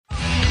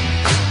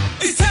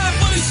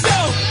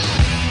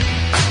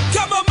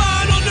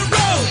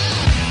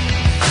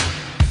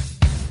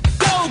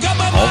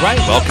right,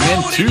 welcome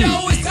into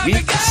the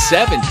Week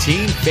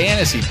 17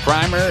 Fantasy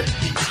Primer,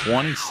 the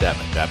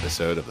 27th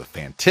episode of the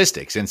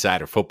Fantistics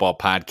Insider Football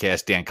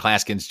Podcast. Dan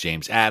Clasgens,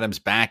 James Adams,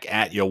 back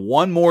at you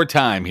one more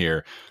time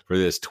here for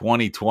this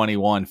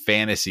 2021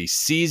 fantasy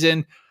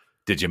season.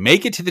 Did you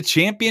make it to the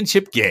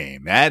championship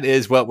game? That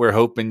is what we're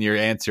hoping you're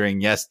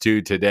answering yes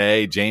to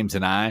today. James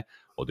and I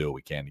will do what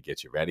we can to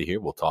get you ready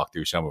here. We'll talk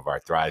through some of our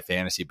Thrive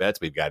Fantasy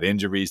bets. We've got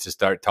injuries to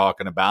start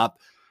talking about.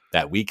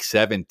 That Week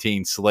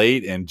 17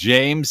 slate. And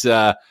James,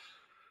 it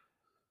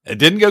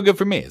didn't go good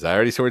for me, as I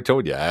already sort of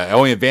told you. I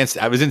only advanced.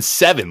 I was in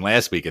 7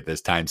 last week at this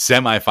time,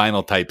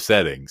 semifinal type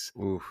settings.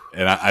 Oof.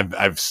 And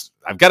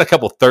I've got a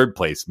couple third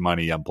place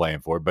money I'm playing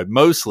for, but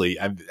mostly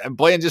I'm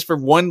playing just for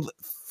one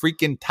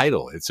freaking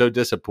title. It's so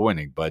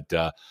disappointing, but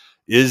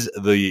is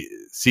the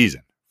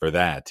season for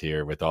that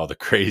here with all the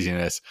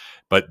craziness.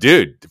 But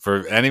dude,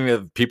 for any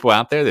of the people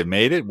out there that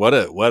made it, what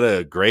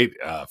a great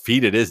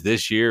feat it is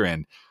this year.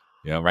 And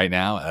you know, right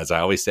now, as I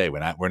always say,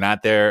 we're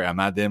not there. I'm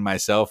not in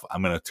myself.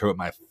 I'm going to throw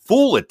my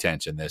full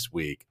attention this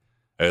week,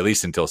 or at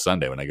least until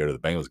Sunday when I go to the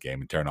Bengals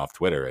game and turn off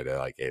Twitter at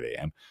like 8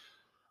 a.m.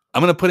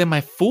 I'm going to put in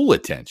my full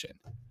attention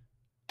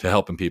to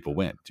helping people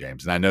win,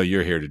 James. And I know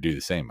you're here to do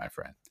the same, my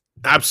friend.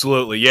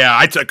 Absolutely. Yeah,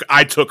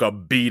 I took a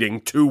beating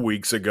 2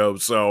 weeks ago,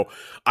 so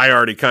I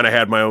already kind of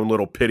had my own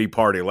little pity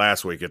party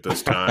last week at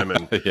this time.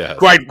 And yes.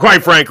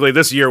 quite frankly,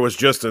 this year was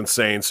just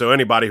insane. So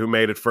anybody who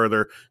made it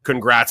further,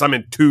 congrats. I'm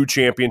in 2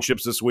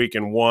 championships this week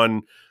and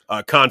 1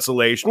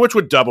 consolation, which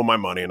would double my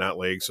money in that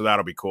league. So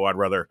that'll be cool. I'd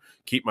rather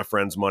keep my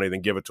friend's money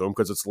than give it to him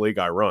because it's the league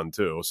I run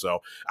too.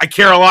 So I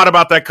care a lot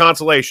about that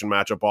consolation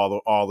matchup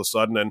all of a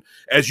sudden. And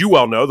as you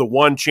well know, the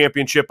one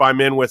championship I'm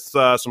in with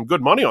some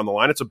good money on the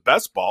line, it's a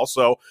best ball.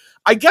 So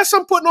I guess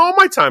I'm putting all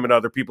my time in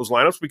other people's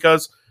lineups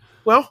because,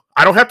 well,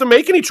 I don't have to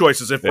make any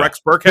choices. If Rex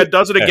Burkhead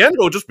does it again,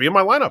 he'll just be in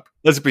my lineup.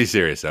 Let's be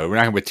serious, though. We're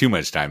not going to put too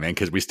much time in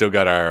because we still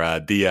got our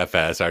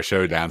DFS, our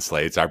showdown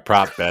slates, our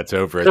prop bets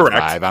over at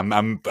Thrive.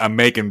 I'm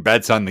making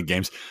bets on the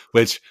games,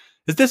 which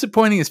as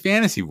disappointing as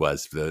fantasy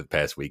was for the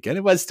past weekend,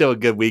 it was still a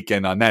good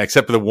weekend on that,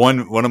 except for the one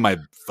of my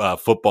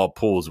football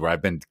pools where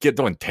I've been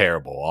doing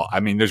terrible. I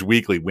mean, there's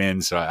weekly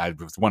wins, so I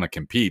want to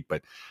compete,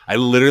 but I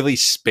literally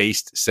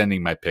spaced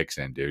sending my picks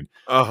in, dude.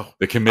 Oh,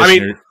 the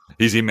commissioner,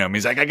 he's emailed me.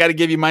 He's like, I got to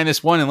give you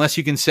 -1 unless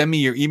you can send me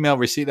your email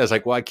receipt. I was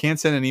like, well, I can't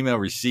send an email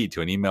receipt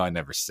to an email I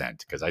never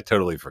sent because I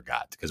totally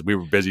forgot because we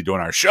were busy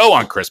doing our show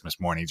on Christmas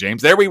morning,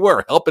 James. There we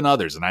were helping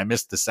others, and I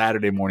missed the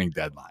Saturday morning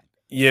deadline.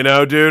 You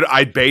know, dude,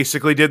 I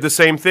basically did the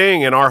same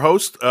thing in our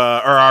host or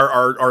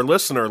our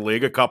listener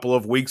league a couple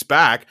of weeks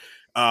back.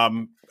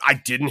 I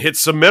didn't hit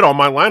submit on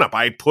my lineup.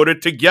 I put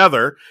it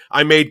together.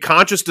 I made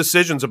conscious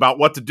decisions about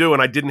what to do,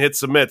 and I didn't hit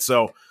submit.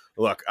 So,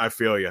 look, I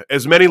feel you.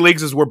 As many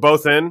leagues as we're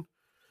both in,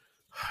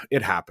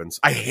 it happens.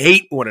 I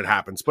hate when it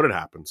happens, but it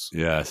happens.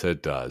 Yes,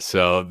 it does.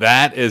 So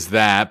that is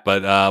that.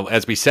 But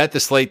as we set the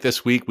slate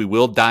this week, we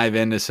will dive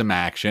into some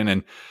action,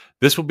 and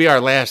this will be our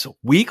last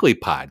weekly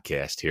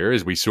podcast here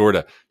as we sort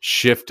of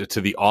shift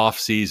to the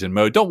off-season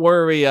mode. Don't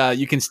worry,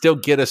 you can still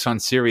get us on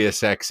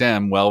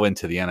SiriusXM well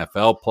into the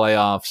NFL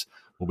playoffs.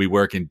 We'll be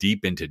working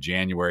deep into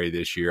January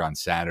this year on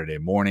Saturday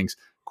mornings.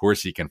 Of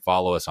course, you can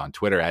follow us on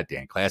Twitter at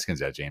Dan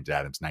Clasgens, at James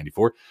Adams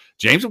 94.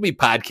 James will be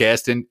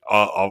podcasting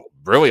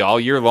really all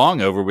year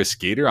long over with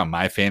Skeeter on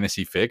My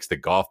Fantasy Fix, the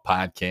golf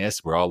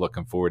podcast. We're all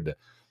looking forward to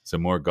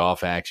some more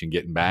golf action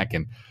getting back,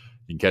 and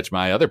you can catch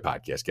my other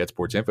podcast, Get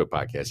Sports Info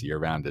podcast,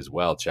 year-round as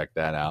well. Check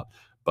that out.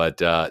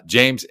 But,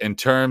 James, in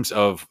terms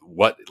of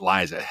what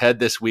lies ahead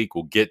this week,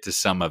 we'll get to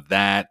some of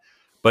that.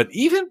 But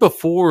even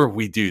before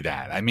we do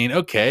that, I mean,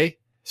 okay,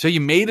 so you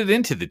made it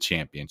into the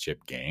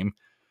championship game.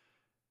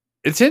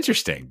 It's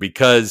interesting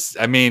because,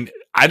 I mean,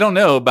 I don't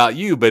know about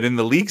you, but in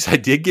the leagues I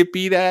did get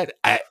beat at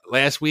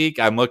last week,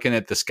 I'm looking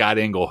at the Scott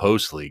Engel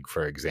Host League,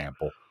 for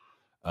example.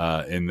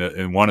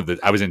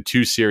 I was in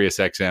 2 Sirius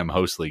XM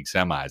Host League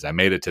semis. I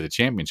made it to the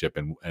championship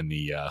in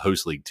the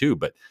Host League too,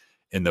 but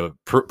in the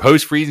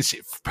post free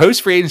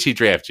agency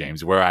draft,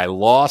 James, where I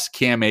lost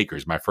Cam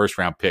Akers, my first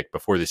round pick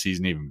before the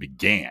season even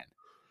began.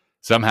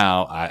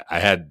 Somehow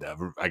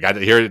I got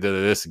to hear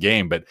this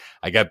game, but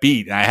I got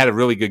beat, and I had a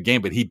really good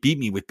game, but he beat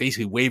me with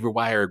basically waiver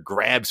wire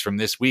grabs from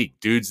this week,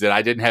 dudes that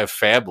I didn't have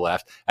fab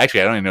left.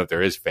 Actually, I don't even know if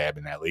there is fab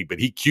in that league, but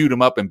he queued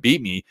them up and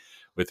beat me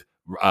with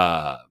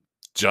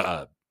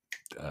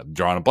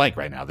drawing a blank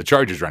right now. The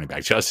Chargers running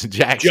back,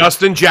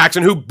 Justin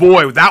Jackson, who,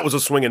 boy, that was a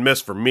swing and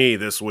miss for me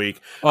this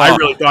week. I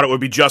really thought it would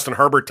be Justin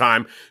Herbert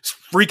time.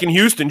 Freaking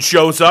Houston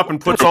shows up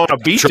and puts on a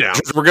beatdown.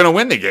 We're going to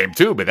win the game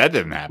too, but that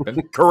didn't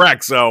happen.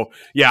 Correct. So,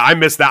 yeah, I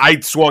missed that. I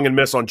swung and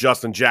missed on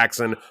Justin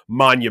Jackson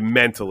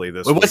monumentally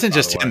this week. It wasn't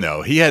just him,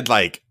 though. He had,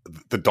 like,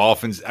 the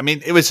Dolphins. I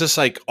mean, it was just,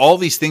 like, all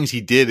these things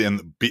he did,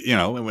 and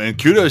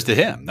kudos to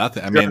him.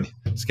 Nothing. I mean,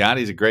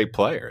 Scotty's a great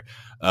player.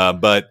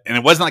 And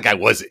it wasn't like I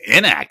was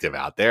inactive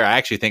out there. I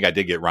actually think I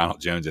did get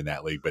Ronald Jones in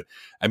that league. But,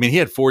 I mean, he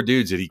had 4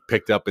 dudes that he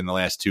picked up in the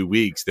last 2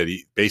 weeks that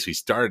he basically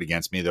started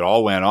against me that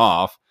all went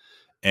off.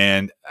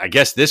 And I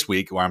guess this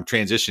week where I'm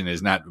transitioning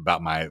is not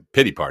about my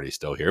pity party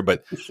still here,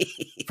 but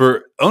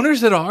for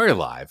owners that are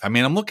alive, I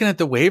mean, I'm looking at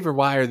the waiver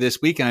wire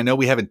this week, and I know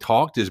we haven't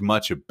talked as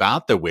much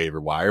about the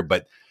waiver wire,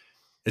 but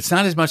it's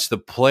not as much the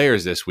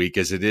players this week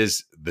as it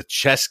is the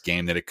chess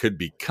game that it could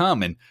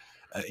become. And,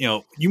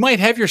 you might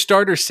have your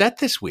starter set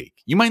this week.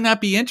 You might not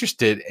be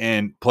interested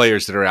in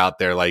players that are out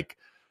there like,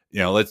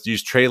 let's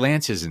use Trey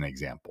Lance as an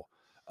example.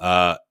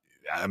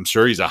 I'm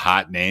sure he's a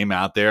hot name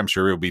out there. I'm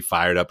sure he'll be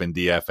fired up in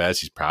DFS.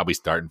 He's probably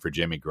starting for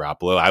Jimmy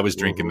Garoppolo. I was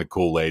drinking the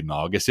Kool-Aid in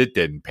August. It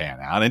didn't pan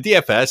out. In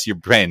DFS, you're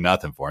paying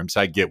nothing for him,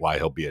 so I get why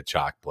he'll be a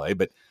chalk play.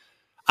 But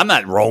I'm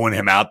not rolling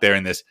him out there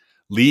in this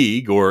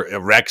league, or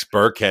Rex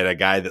Burkhead, a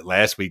guy that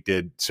last week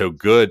did so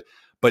good.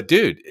 But,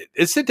 dude,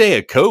 it's the day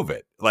of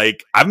COVID.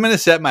 Like, I'm going to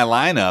set my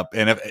lineup,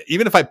 and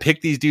even if I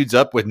pick these dudes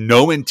up with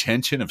no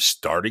intention of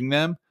starting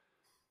them,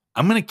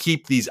 I'm going to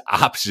keep these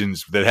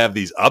options that have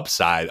these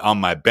upside on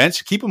my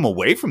bench, keep them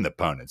away from the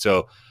opponent.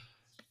 So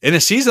in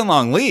a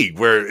season-long league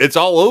where it's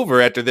all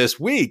over after this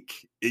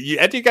week,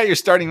 after you got your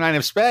starting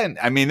lineup spent,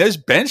 I mean, those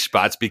bench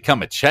spots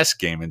become a chess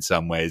game in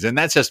some ways, and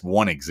that's just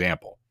one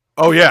example.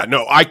 Oh, yeah.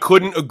 No, I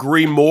couldn't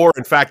agree more.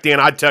 In fact, Dan,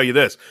 I'd tell you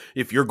this.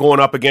 If you're going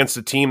up against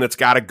a team that's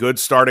got a good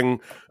starting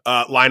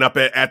lineup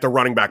at the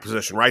running back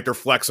position, right? They're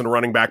flexing a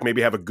running back,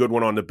 maybe have a good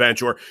one on the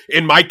bench. Or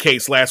in my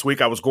case, last week,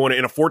 I was going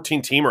in a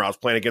 14-teamer. I was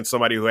playing against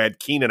somebody who had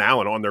Keenan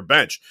Allen on their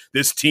bench.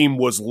 This team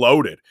was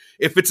loaded.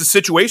 If it's a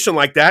situation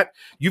like that,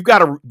 you've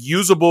got a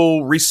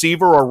usable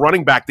receiver or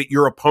running back that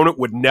your opponent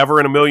would never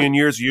in a million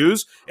years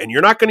use, and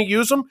you're not going to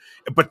use them,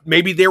 but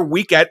maybe they're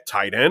weak at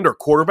tight end or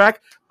quarterback.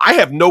 I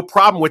have no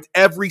problem with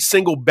every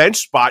single bench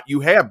spot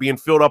you have being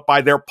filled up by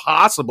their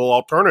possible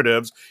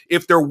alternatives.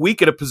 If they're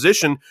weak at a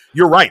position,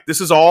 you're right. This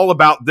is all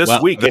about this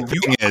week. The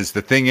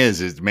thing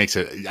is, it makes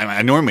it.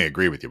 I normally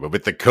agree with you, but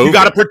with the COVID, you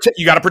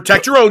got to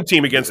protect your own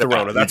team against the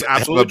Rona. That's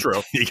absolutely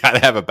true. You got to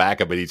have a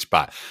backup at each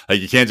spot. Like,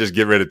 you can't just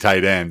get rid of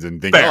tight ends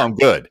and think, I'm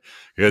good.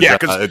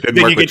 Because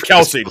then you get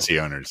Kelsey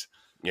owners.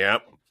 Yeah,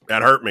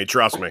 that hurt me.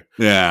 Trust me.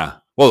 Yeah.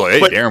 Well,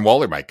 hey, Darren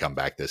Waller might come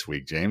back this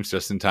week, James,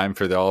 just in time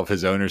for all of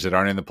his owners that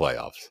aren't in the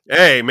playoffs.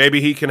 Hey, maybe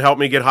he can help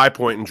me get high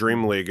point in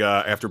Dream League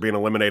after being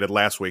eliminated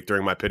last week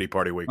during my pity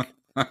party week.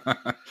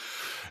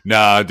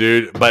 No,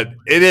 dude, but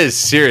it is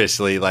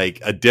seriously like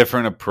a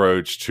different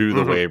approach to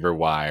the waiver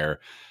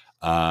wire.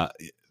 I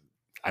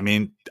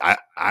mean, I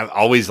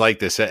always like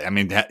to say, I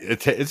mean,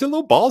 it's a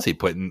little ballsy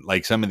putting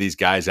like some of these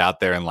guys out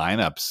there in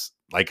lineups,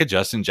 like a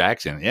Justin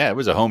Jackson. Yeah, it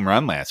was a home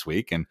run last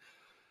week, and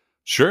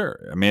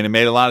sure, I mean, it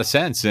made a lot of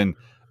sense, and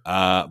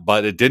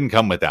but it didn't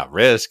come without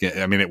risk.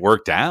 I mean, it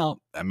worked out.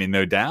 I mean,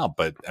 no doubt.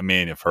 But I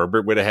mean, if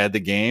Herbert would have had the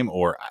game,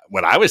 or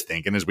what I was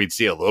thinking is we'd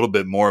see a little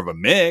bit more of a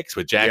mix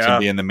with Jackson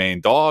being the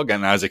main dog,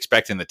 and I was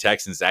expecting the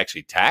Texans to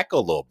actually tackle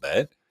a little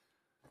bit,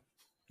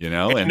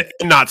 and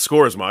not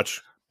score as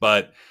much.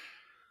 But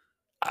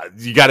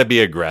you got to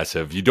be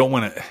aggressive. You don't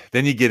want to.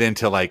 Then you get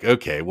into like,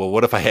 okay, well,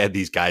 what if I had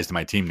these guys to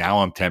my team? Now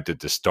I'm tempted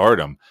to start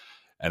them.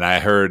 And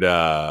I heard,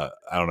 I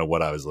don't know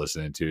what I was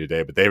listening to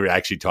today, but they were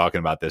actually talking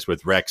about this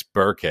with Rex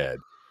Burkhead.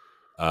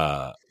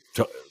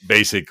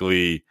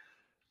 Basically,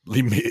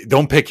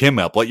 don't pick him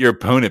up. Let your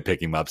opponent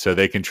pick him up so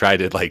they can try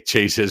to like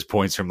chase his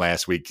points from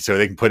last week so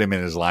they can put him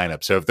in his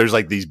lineup. So if there's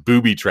like these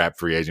booby trap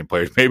free agent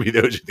players, maybe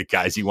those are the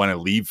guys you want to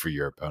leave for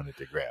your opponent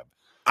to grab.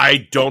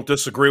 I don't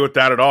disagree with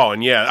that at all.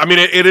 And yeah, I mean,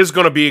 it is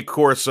going to be, of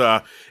course,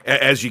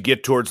 as you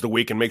get towards the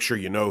week, and make sure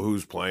you know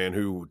who's playing,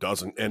 who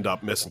doesn't end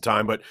up missing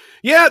time. But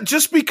yeah,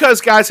 just because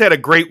guys had a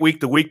great week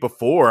the week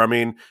before, I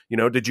mean,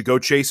 did you go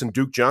chasing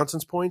Duke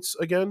Johnson's points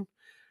again?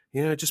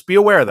 Yeah, just be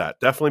aware of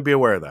that. Definitely be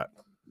aware of that.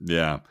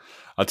 Yeah.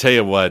 I'll tell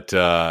you what,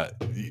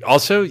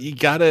 also you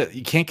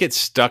can't get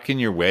stuck in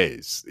your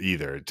ways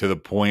either, to the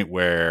point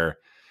where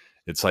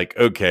it's like,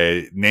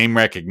 okay, name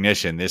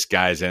recognition, this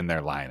guy's in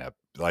their lineup.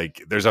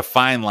 Like, there's a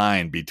fine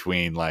line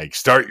between like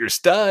start your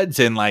studs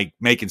and like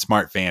making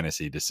smart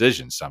fantasy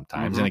decisions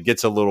sometimes. And it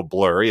gets a little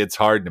blurry. It's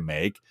hard to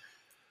make.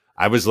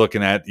 I was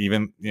looking at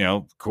even,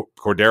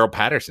 Cordero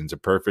Patterson's a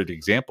perfect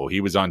example. He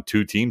was on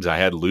two teams I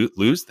had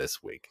lose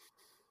this week.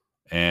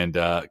 And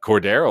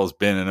Cordero's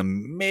been an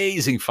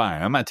amazing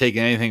find. I'm not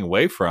taking anything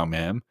away from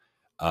him.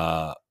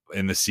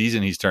 In the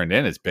season he's turned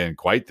in, it's been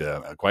quite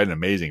an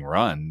amazing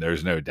run.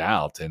 There's no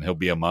doubt. And he'll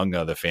be among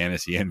the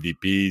fantasy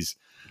MVPs.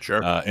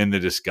 Sure. In the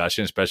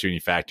discussion, especially when you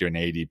factor in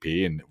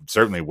ADP and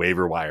certainly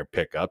waiver wire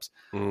pickups.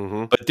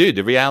 But dude,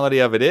 the reality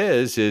of it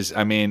is,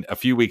 I mean, a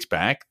few weeks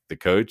back, the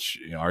coach,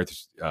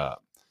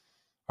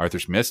 Arthur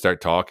Smith, start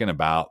talking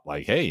about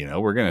like, hey,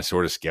 we're going to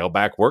sort of scale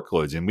back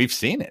workloads, and we've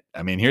seen it.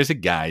 I mean, here's a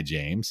guy,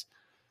 James,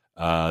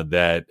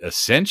 that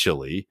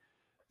essentially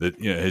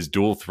his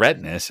dual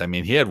threatness. I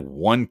mean, he had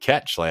one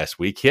catch last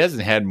week. He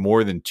hasn't had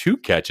more than two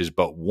catches,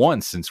 but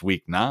once since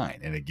week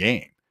 9 in a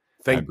game.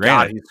 Thank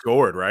God he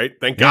scored, right?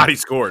 Thank God he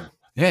scored.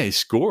 Yeah, he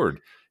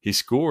scored.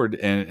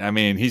 And I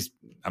mean,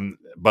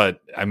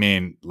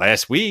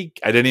 last week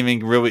I didn't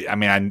even really, I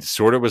mean, I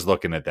sort of was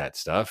looking at that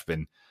stuff,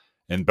 and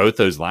in both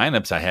those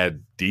lineups, I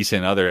had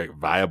decent other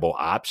viable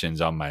options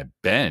on my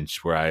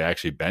bench where I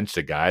actually benched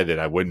a guy that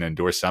I wouldn't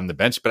endorse on the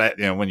bench. But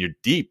when you're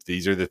deep,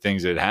 these are the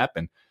things that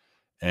happen.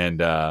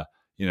 And, and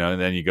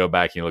then you go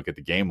back and you look at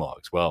the game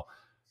logs. Well,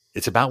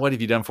 it's about what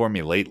have you done for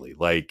me lately?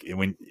 Like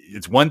when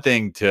it's one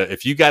thing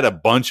if you got a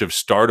bunch of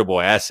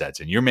startable assets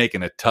and you're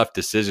making a tough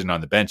decision on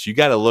the bench, you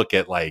got to look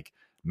at like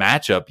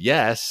matchup,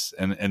 yes,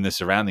 and the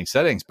surrounding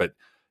settings, but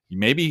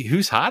maybe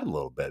who's hot a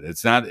little bit.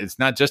 It's not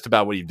just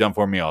about what you've done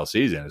for me all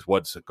season. It's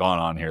what's gone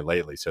on here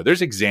lately. So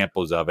there's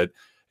examples of it,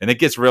 and it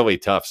gets really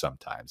tough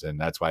sometimes, and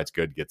that's why it's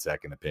good to get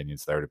second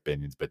opinions, third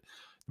opinions. But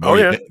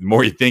the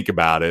more you think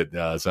about it,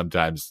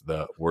 sometimes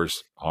the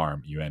worse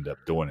harm you end up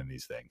doing in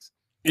these things.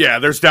 Yeah,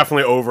 there's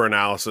definitely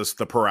over-analysis,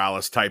 the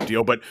paralysis type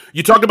deal. But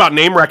you talked about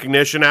name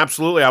recognition.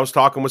 Absolutely. I was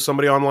talking with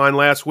somebody online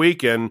last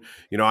week, and,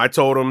 I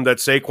told him that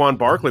Saquon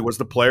Barkley was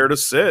the player to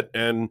sit.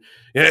 And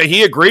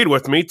he agreed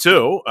with me,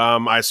 too.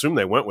 I assume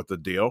they went with the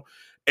deal.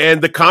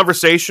 And the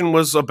conversation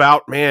was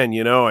about,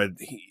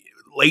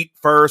 late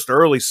first,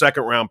 early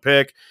second-round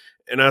pick.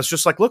 And I was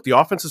just like, look, the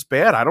offense is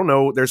bad. I don't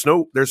know. There's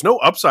no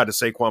upside to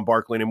Saquon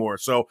Barkley anymore.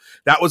 So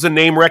that was a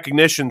name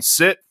recognition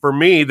sit for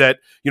me that,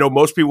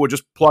 most people would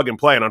just plug and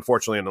play. And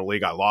unfortunately in the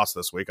league I lost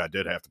this week, I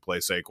did have to play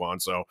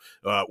Saquon. So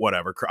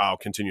whatever, I'll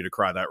continue to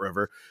cry that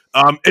river.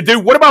 And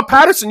dude, what about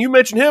Patterson? You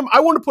mentioned him. I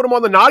want to put him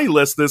on the naughty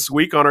list this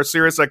week on our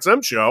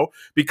SiriusXM show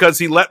because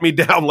he let me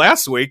down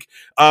last week.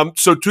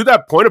 So to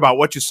that point about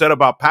what you said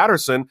about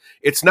Patterson,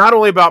 it's not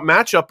only about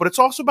matchup, but it's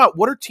also about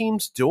what are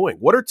teams doing?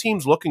 What are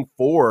teams looking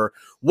for?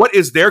 What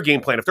is their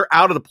game plan? If they're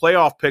out of the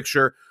playoff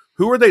picture,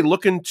 who are they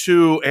looking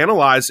to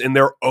analyze in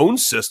their own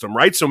system,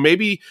 right? So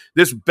maybe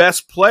this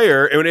best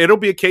player, and it'll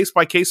be a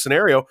case-by-case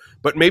scenario,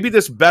 but maybe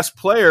this best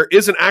player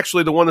isn't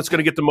actually the one that's going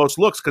to get the most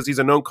looks because he's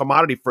a known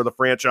commodity for the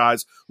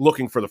franchise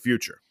looking for the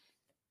future.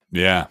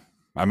 Yeah.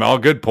 All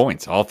good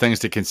points, all things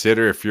to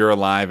consider if you're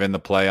alive in the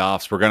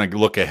playoffs. We're going to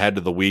look ahead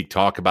to the week,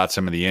 talk about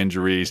some of the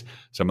injuries,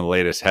 some of the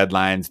latest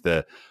headlines,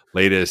 the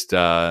latest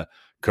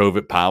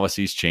COVID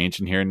policies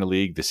changing here in the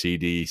league. The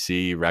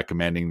CDC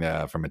recommending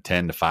from a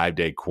 10 to 5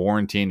 day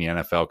quarantine. The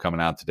NFL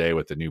coming out today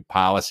with the new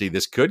policy.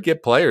 This could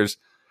get players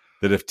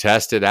that have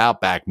tested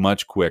out back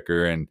much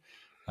quicker. And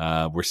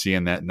we're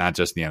seeing that not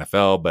just in the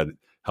NFL, but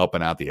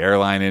helping out the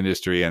airline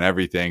industry and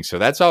everything. So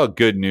that's all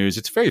good news.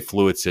 It's a very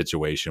fluid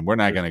situation. We're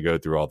not going to go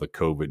through all the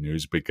COVID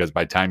news because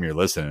by the time you're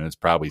listening, it's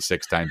probably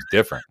 6 times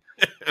different.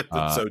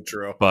 That's so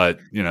true. But,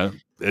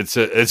 it's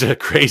a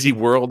crazy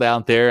world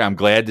out there. I'm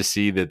glad to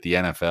see that the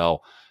NFL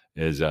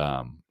is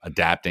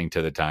adapting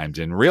to the times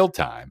in real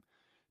time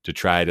to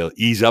try to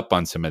ease up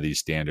on some of these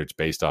standards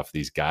based off of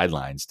these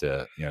guidelines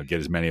to, get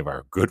as many of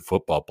our good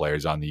football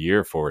players on the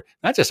year for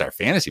not just our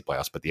fantasy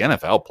playoffs, but the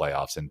NFL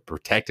playoffs and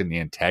protecting the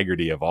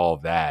integrity of all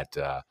of that.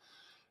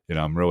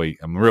 I'm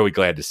really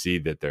glad to see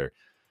that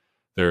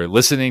they're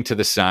listening to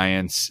the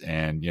science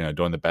and,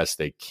 doing the best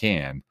they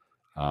can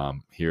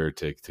here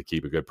to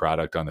keep a good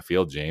product on the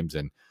field, James.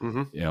 And,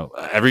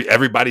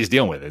 everybody's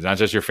dealing with it. It's not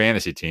just your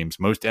fantasy teams.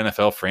 Most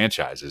NFL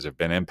franchises have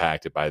been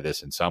impacted by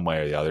this in some way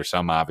or the other.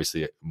 Some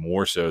obviously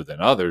more so than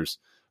others,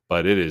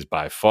 but it is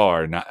by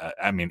far not.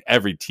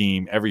 Every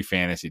team, every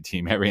fantasy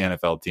team, every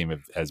NFL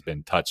team has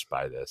been touched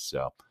by this.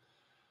 So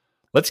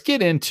let's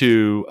get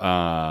into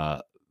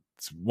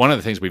one of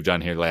the things we've done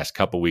here the last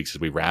couple of weeks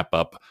as we wrap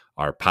up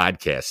our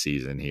podcast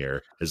season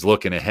here is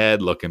looking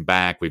ahead, looking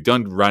back. We've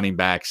done running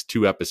backs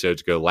 2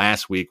 episodes ago.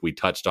 Last week, we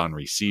touched on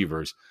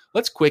receivers.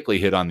 Let's quickly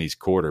hit on these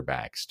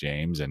quarterbacks,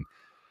 James. And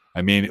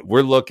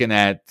we're looking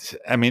at,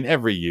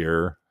 every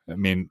year,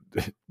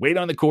 wait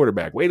on the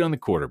quarterback, wait on the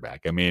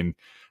quarterback. How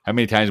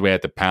many times we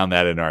have to pound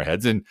that in our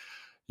heads? And,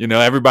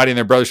 everybody and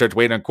their brother starts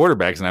waiting on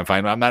quarterbacks. And I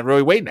find I'm not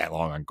really waiting that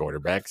long on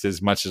quarterbacks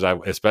as much as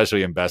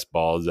especially in best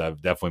balls,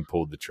 I've definitely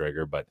pulled the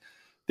trigger. But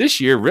this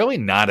year, really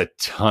not a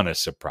ton of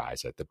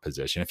surprise at the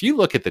position. If you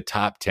look at the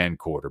top 10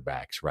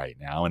 quarterbacks right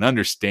now and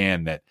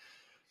understand that,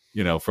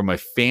 from a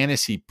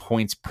fantasy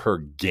points per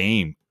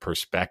game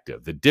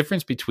perspective, the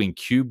difference between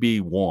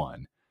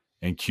QB1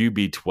 and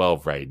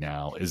QB12 right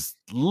now is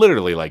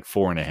literally like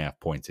 4.5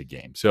 points a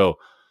game. So,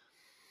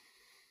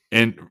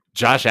 and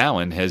Josh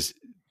Allen has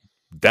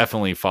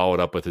definitely followed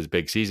up with his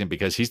big season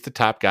because he's the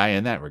top guy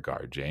in that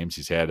regard, James.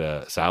 He's had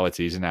a solid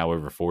season now,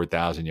 over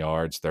 4,000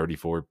 yards,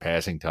 34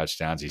 passing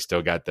touchdowns. He's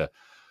still got the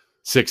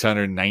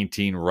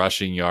 619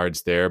 rushing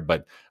yards there.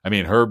 But,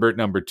 Herbert,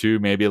 number 2,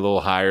 maybe a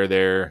little higher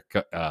there.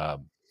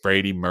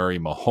 Brady, Murray,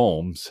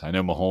 Mahomes. I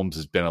know Mahomes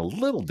has been a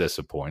little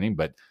disappointing,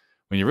 but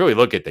when you really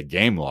look at the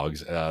game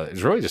logs,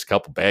 there's really just a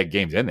couple bad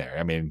games in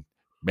there.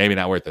 Maybe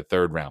not worth a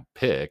 3rd-round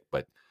pick,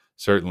 but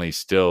certainly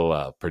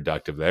still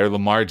productive there.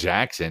 Lamar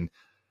Jackson,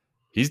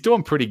 he's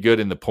doing pretty good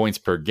in the points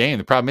per game.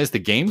 The problem is the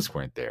games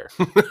weren't there.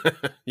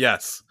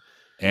 Yes.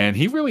 And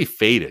he really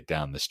faded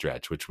down the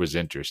stretch, which was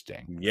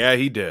interesting. Yeah,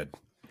 he did.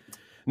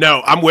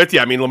 No, I'm with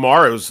you.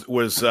 Lamar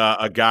was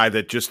a guy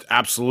that just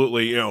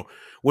absolutely,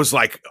 was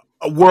like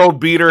a world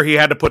beater. He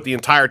had to put the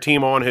entire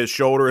team on his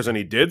shoulders, and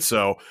he did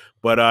so.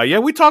 But yeah,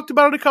 we talked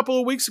about it a couple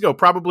of weeks ago,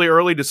 probably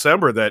early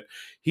December, that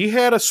he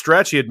had a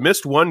stretch. He had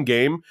missed one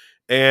game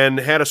and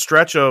had a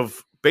stretch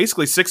of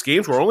basically 6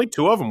 games where only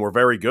 2 of them were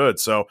very good.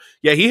 So,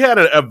 yeah, he had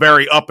a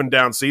very up and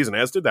down season,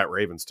 as did that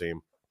Ravens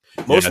team.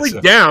 Mostly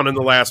down in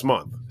the last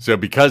month. So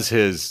because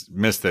his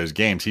missed those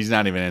games, he's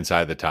not even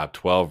inside the top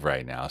 12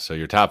 right now. So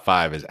your top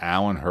 5 is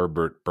Allen,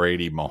 Herbert,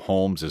 Brady,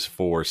 Mahomes is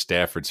 4,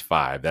 Stafford's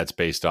 5. That's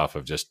based off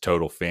of just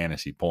total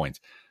fantasy points.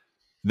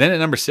 Then at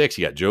number 6,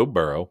 you got Joe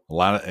Burrow. A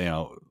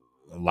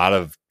lot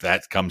of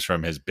that comes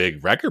from his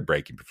big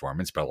record-breaking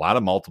performance, but a lot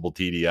of multiple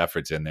TD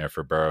efforts in there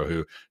for Burrow,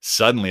 who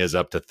suddenly is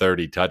up to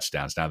 30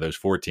 touchdowns. Now, those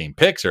 14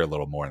 picks are a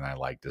little more than I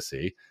like to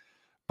see.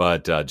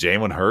 But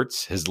Jalen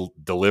Hurts has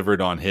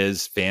delivered on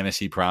his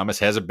fantasy promise.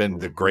 Hasn't been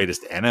the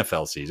greatest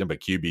NFL season, but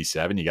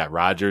QB7. You got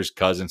Rodgers,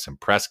 Cousins, and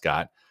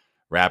Prescott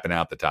wrapping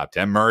out the top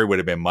 10. Murray would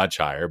have been much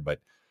higher, but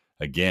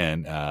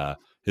again,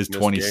 his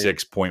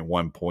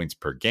 26.1 points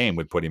per game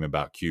would put him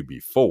about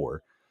QB4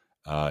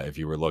 if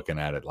you were looking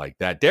at it like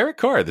that. Derek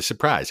Carr, the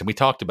surprise, and we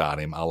talked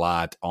about him a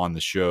lot on the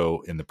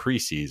show in the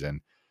preseason.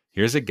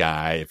 Here's a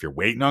guy, if you're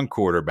waiting on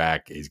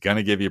quarterback, he's going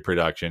to give you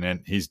production,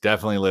 and he's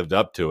definitely lived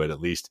up to it,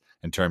 at least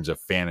in terms of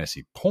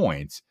fantasy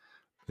points.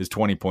 His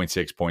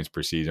 20.6 points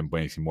per season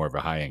makes him more of a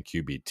high-end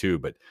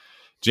QB2. But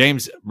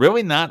James,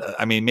 really not –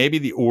 I mean, maybe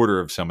the order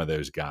of some of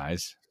those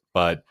guys,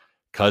 but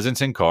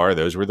Cousins and Carr,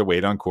 those were the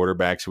wait on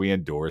quarterbacks we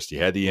endorsed. You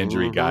had the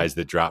injury guys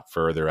that dropped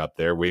further up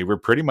there. We were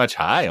pretty much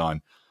high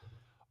on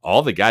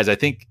all the guys. I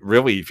think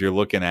really if you're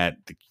looking at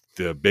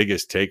the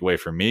biggest takeaway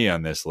for me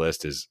on this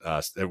list is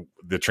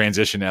the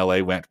transition to LA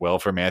went well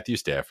for Matthew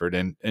Stafford,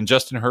 and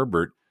Justin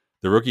Herbert,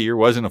 the rookie year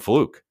wasn't a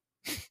fluke.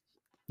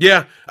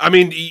 Yeah, I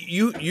mean,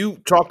 you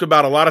talked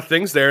about a lot of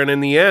things there, and in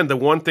the end, the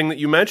one thing that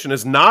you mentioned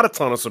is not a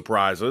ton of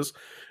surprises,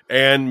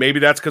 and maybe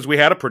that's because we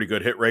had a pretty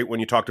good hit rate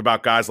when you talked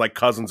about guys like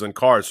Cousins and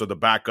Carr, so the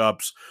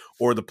backups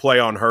or the play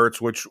on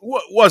Hurts, which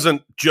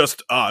wasn't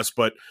just us,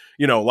 but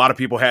a lot of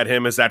people had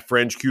him as that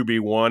fringe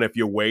QB1 if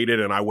you waited,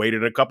 and I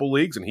waited a couple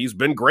leagues, and he's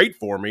been great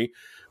for me.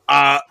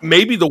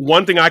 Maybe the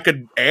one thing I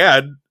could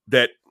add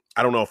that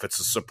I don't know if it's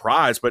a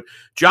surprise, but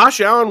Josh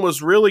Allen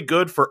was really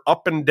good for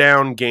up and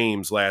down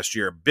games last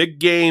year. Big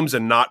games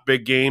and not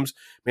big games.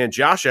 Man,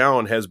 Josh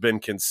Allen has been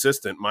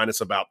consistent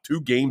minus about 2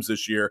 games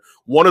this year.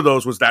 One of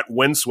those was that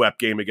windswept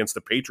game against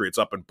the Patriots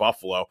up in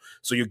Buffalo.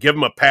 So you give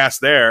him a pass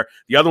there.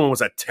 The other one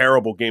was a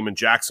terrible game in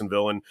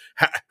Jacksonville, and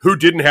who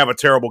didn't have a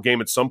terrible game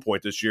at some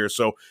point this year.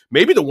 So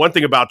maybe the one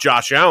thing about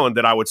Josh Allen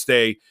that I would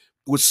say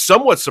was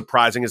somewhat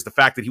surprising is the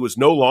fact that he was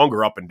no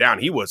longer up and down.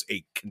 He was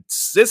a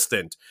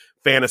consistent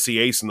fantasy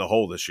ace in the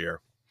hole this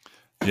year.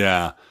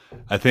 Yeah,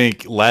 I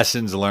think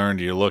lessons learned,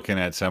 you're looking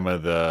at some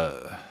of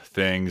the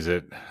things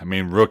that, I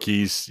mean,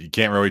 rookies, you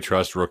can't really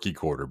trust rookie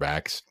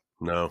quarterbacks.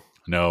 No,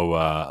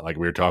 like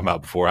we were talking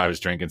about before, I was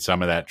drinking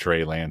some of that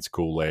Trey Lance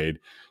Kool-Aid.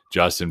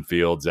 Justin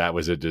Fields, that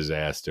was a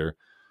disaster.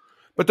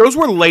 But those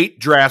were late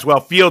drafts.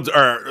 Well, Fields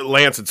or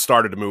Lance had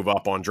started to move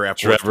up on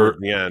draft boards toward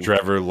the end.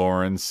 Trevor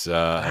Lawrence,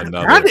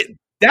 another.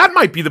 That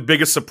might be the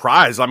biggest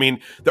surprise. I mean,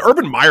 the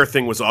Urban Meyer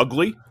thing was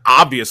ugly,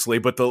 obviously,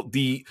 but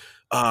the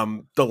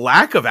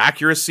lack of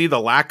accuracy, the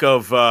lack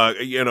of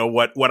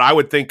what I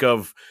would think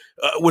of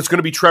was going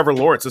to be Trevor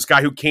Lawrence, this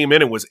guy who came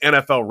in and was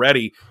NFL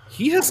ready.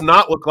 He has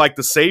not looked like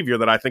the savior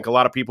that I think a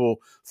lot of people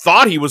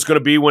thought he was going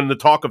to be when the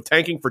talk of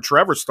tanking for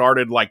Trevor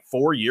started like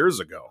 4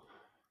 years ago.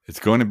 It's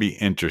going to be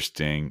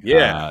interesting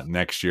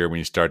next year when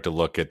you start to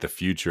look at the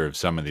future of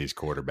some of these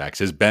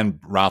quarterbacks. Is Ben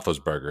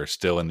Roethlisberger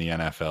still in the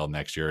NFL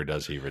next year, or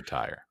does he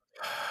retire?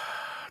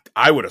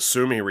 I would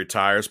assume he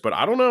retires, but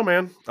I don't know,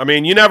 man. I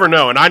mean, you never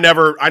know, and I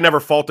never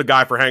fault the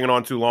guy for hanging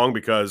on too long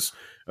because,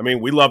 I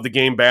mean, we love the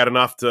game bad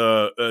enough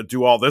to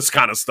do all this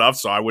kind of stuff,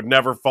 so I would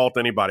never fault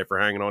anybody for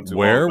hanging on too long.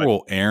 Where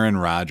will Aaron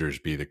Rodgers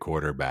be the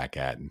quarterback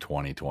at in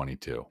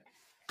 2022?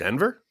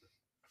 Denver?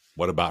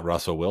 What about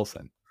Russell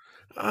Wilson?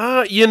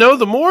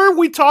 The more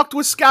we talked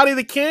with Scotty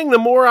the King, the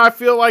more I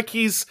feel like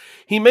he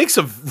makes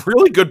a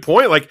really good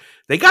point. Like,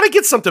 they got to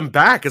get something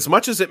back. As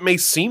much as it may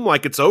seem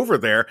like it's over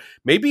there,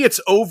 maybe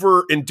it's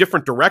over in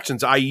different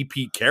directions, i.e.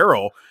 Pete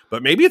Carroll,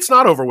 but maybe it's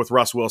not over with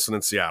Russ Wilson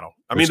in Seattle.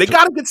 I mean, they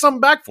got to get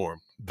something back for him.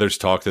 There's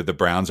talk that the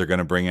Browns are going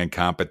to bring in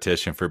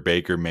competition for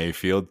Baker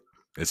Mayfield.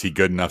 Is he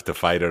good enough to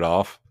fight it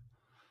off?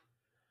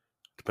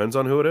 Depends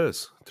on who it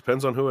is.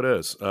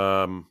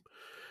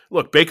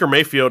 Look, Baker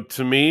Mayfield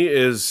to me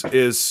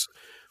is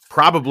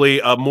probably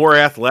a more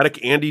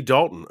athletic Andy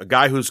Dalton, a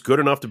guy who's good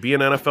enough to be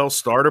an NFL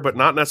starter, but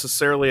not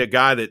necessarily a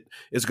guy that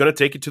is going to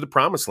take you to the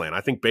promised land.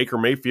 I think Baker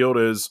Mayfield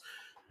is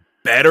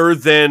better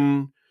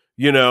than,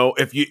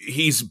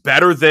 he's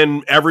better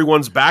than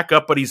everyone's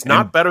backup, but he's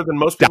not better than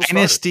most people.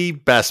 Dynasty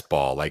best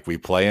ball like we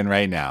play in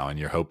right now, and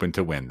you're hoping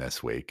to win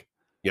this week.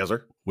 Yes,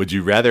 sir. Would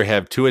you rather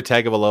have Tua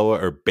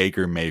Tagovailoa or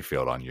Baker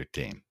Mayfield on your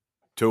team?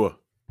 Tua.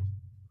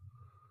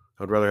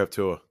 I'd rather have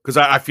Tua because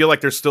I feel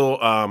like there's still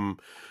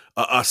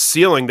a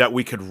ceiling that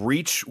we could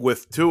reach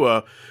with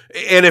Tua.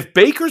 And if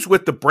Baker's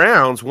with the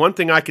Browns, one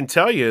thing I can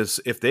tell you is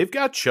if they've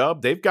got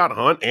Chubb, they've got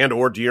Hunt and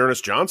or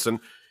Dearness Johnson,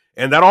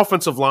 and that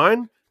offensive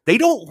line, they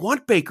don't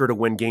want Baker to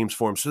win games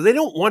for him. So they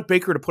don't want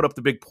Baker to put up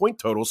the big point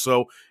total.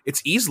 So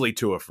it's easily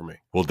Tua for me.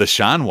 Will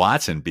Deshaun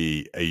Watson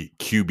be a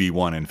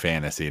QB1 in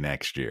fantasy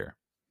next year?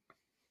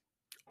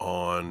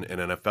 On an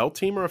NFL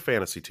team or a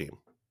fantasy team?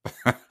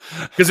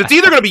 Because it's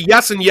either going to be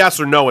yes and yes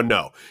or no and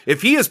no.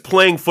 If he is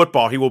playing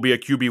football, he will be a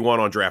QB1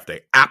 on draft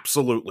day.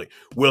 Absolutely.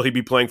 Will he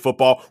be playing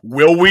football?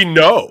 Will we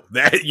know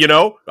that?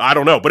 I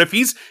don't know. But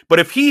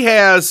if he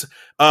has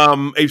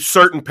a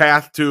certain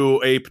path to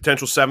a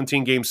potential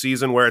 17-game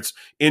season where it's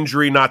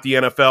injury, not the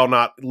NFL,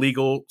 not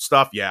legal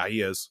stuff, yeah,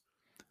 he is.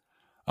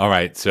 All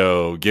right.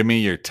 So give me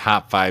your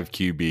top 5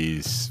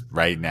 QBs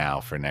right now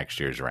for next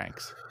year's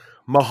ranks.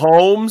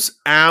 Mahomes,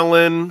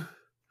 Allen,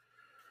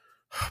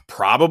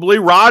 probably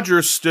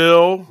Rodgers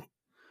still,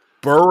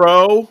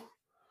 Burrow.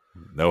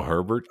 No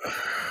Herbert?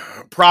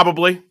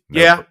 Probably,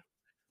 no. Yeah.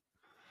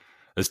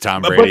 Is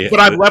Tom Brady? But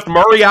I've left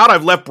Murray out.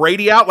 I've left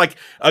Brady out. Like,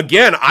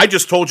 again, I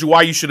just told you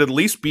why you should at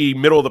least be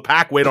middle of the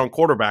pack weight on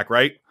quarterback,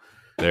 right?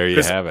 There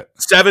you have it.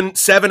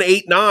 7,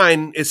 8,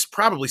 9 is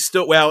probably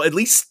still, well, at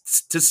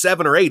least to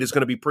 7 or 8 is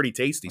going to be pretty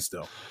tasty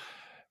still.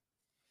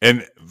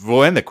 And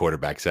we'll end the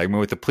quarterback segment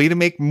with the plea to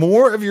make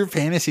more of your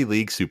fantasy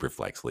league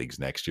superflex leagues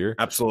next year.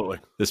 Absolutely.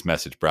 This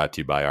message brought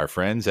to you by our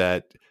friends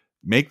at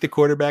Make the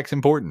Quarterbacks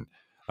Important.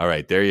 All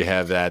right, there you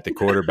have that, the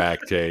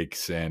quarterback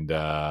takes, and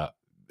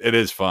it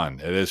is fun.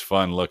 It is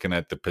fun looking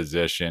at the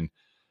position.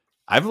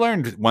 I've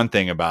learned one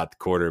thing about the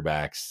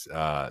quarterbacks,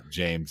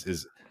 James,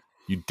 is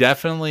you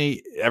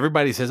definitely,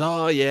 everybody says,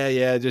 oh,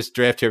 yeah, just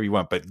draft whoever you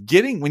want. But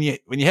when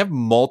you have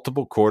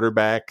multiple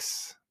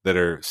quarterbacks that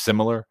are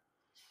similar,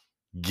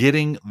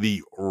 getting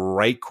the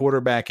right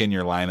quarterback in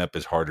your lineup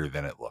is harder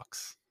than it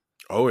looks.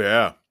 Oh,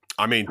 yeah.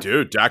 I mean,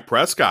 dude, Dak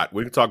Prescott,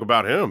 we can talk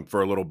about him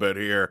for a little bit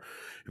here.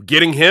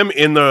 Getting him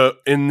in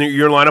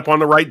your lineup on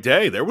the right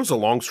day. There was a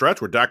long stretch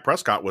where Dak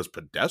Prescott was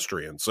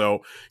pedestrian. So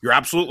you're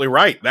absolutely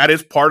right. That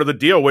is part of the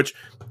deal, which,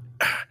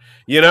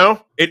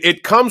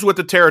 it comes with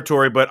the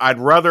territory, but I'd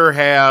rather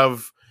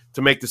have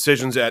to make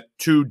decisions at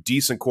 2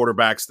 decent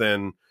quarterbacks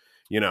than,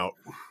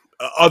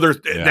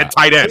 that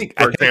tight end,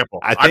 for example.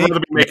 I'd rather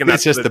be making that.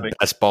 It's just the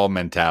best ball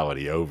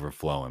mentality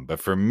overflowing. But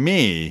for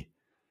me,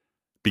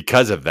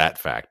 because of that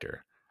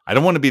factor, I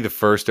don't want to be the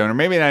first owner,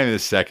 maybe not even the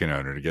second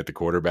owner to get the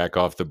quarterback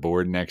off the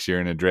board next year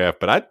in a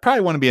draft, but I'd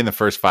probably want to be in the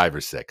first 5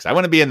 or 6. I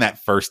want to be in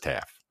that first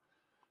half.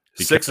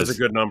 6 is a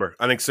good number.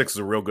 I think 6 is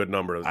a real good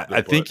number.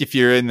 I think if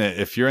you're in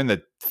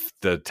the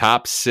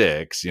top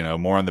 6,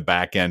 more on the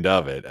back end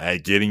of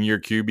it, getting your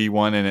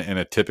QB1 in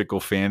a typical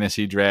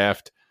fantasy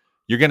draft,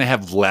 you're going to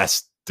have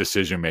less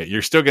decision making.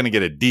 You're still going to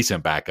get a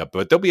decent backup,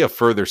 but there'll be a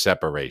further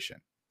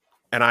separation.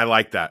 And I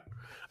like that.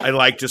 I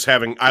like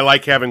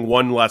having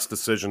one less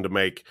decision to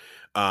make.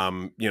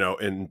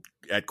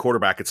 At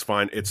quarterback, it's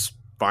fine. It's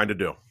fine to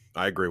do.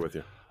 I agree with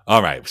you.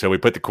 All right. So we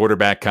put the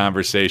quarterback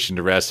conversation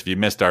to rest. If you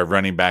missed our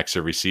running backs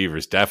or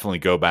receivers, definitely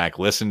go back,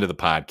 listen to the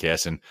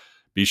podcast, and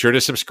be sure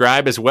to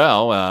subscribe as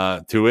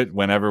well to it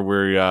whenever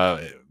we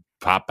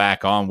pop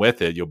back on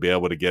with it. You'll be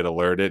able to get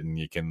alerted, and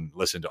you can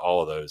listen to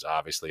all of those,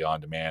 obviously,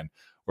 on demand,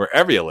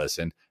 wherever you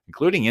listen,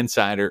 including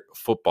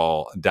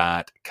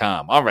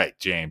InsiderFootball.com. All right,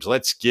 James,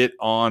 let's get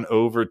on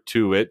over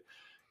to it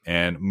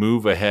and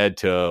move ahead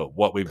to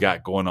what we've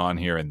got going on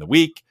here in the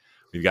week.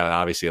 We've got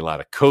obviously a lot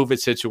of COVID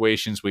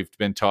situations we've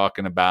been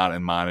talking about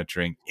and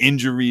monitoring,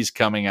 injuries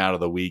coming out of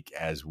the week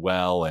as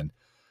well. And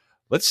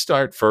let's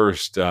start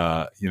first,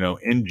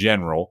 in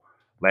general.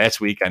 Last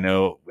week, I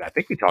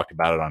think we talked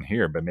about it on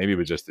here, but maybe it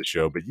was just the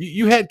show. But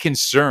you had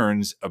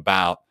concerns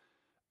about,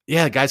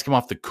 the guys come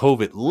off the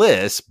COVID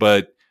list,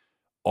 but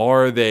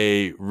are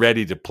they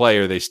ready to play,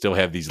 or they still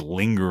have these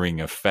lingering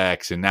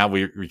effects? And now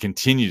we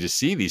continue to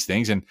see these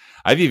things. And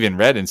I've even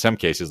read in some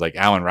cases, like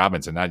Allen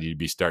Robinson, now you'd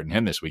be starting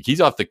him this week. He's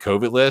off the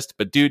COVID list,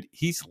 but dude,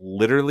 he's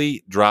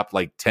literally dropped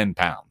like 10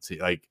 pounds. He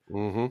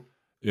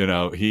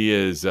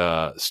is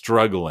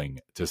struggling,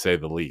 to say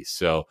the least.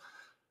 So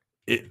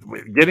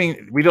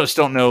we just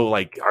don't know,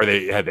 like,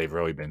 have they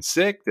really been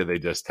sick? Did they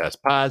just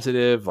test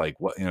positive? Like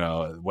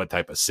what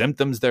type of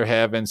symptoms they're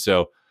having?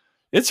 So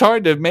it's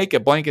hard to make a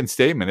blanket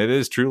statement. It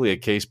is truly a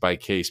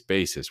case-by-case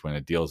basis when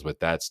it deals with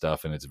that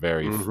stuff, and it's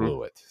very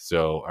fluid.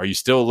 So are you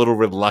still a little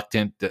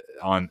reluctant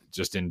on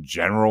just in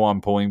general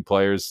on pulling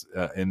players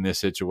in this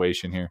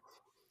situation here?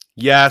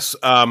 Yes,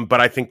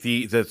 but I think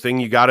the thing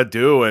you got to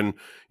do, and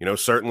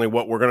certainly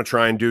what we're going to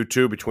try and do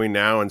too between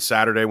now and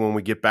Saturday when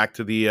we get back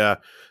to the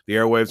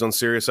airwaves on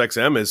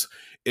SiriusXM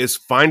is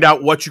find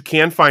out what you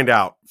can find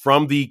out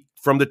from the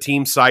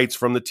team sites,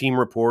 from the team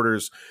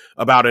reporters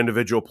about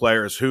individual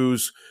players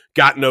who's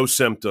got no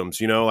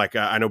symptoms. Like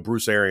I know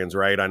Bruce Arians,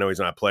 right? I know he's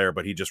not a player,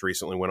 but he just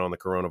recently went on the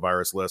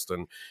coronavirus list,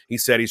 and he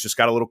said he's just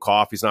got a little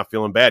cough. He's not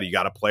feeling bad. You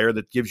got a player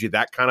that gives you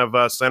that kind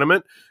of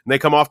sentiment, and they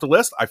come off the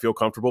list. I feel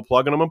comfortable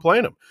plugging them and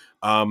playing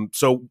them.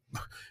 So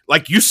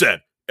like you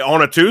said,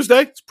 on a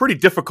Tuesday, it's pretty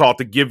difficult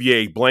to give you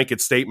a blanket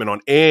statement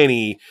on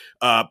any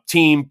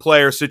team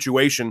player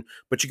situation,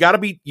 but you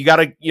got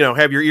to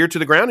have your ear to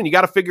the ground, and you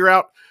got to figure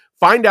out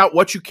find out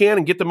what you can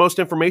and get the most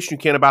information you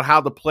can about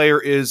how the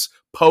player is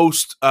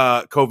post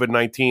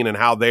COVID-19 and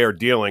how they are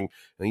dealing.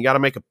 And you got to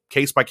make a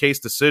case-by-case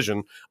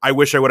decision. I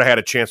wish I would have had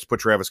a chance to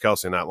put Travis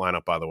Kelce in that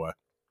lineup, by the way.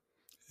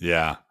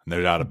 Yeah,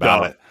 no doubt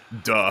about it.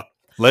 Duh.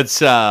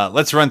 Let's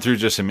run through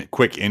just some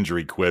quick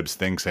injury quibs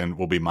things, and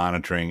we'll be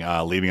monitoring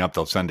leading up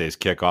till Sunday's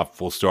kickoff.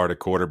 Full start at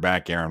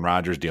quarterback. Aaron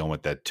Rodgers dealing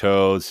with that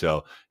toe,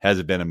 so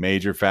hasn't been a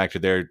major factor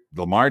there.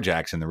 Lamar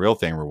Jackson, the real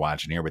thing we're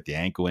watching here with the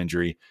ankle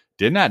injury,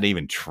 did not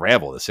even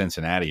travel to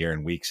Cincinnati here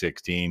in Week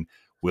 16.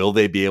 Will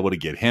they be able to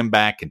get him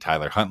back? Can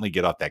Tyler Huntley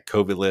get off that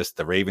COVID list?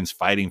 The Ravens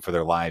fighting for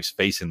their lives,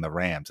 facing the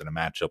Rams in a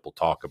matchup we'll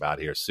talk about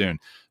here soon.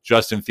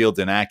 Justin Fields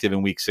inactive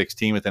in Week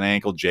 16 with an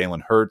ankle.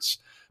 Jalen Hurts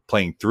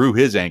playing through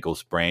his ankle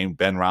sprain.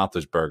 Ben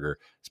Roethlisberger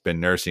has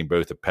been nursing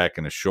both a pec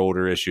and a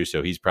shoulder issue,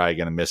 so he's probably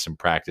going to miss some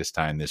practice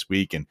time this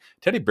week. And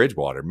Teddy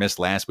Bridgewater missed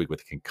last week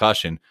with a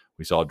concussion.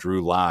 We saw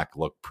Drew Lock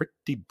look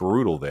pretty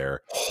brutal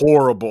there.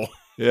 Horrible.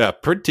 Yeah,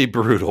 pretty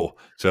brutal.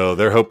 So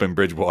they're hoping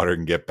Bridgewater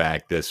can get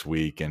back this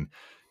week. And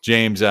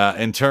James,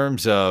 in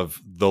terms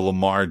of the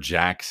Lamar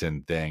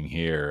Jackson thing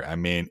here, I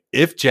mean,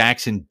 if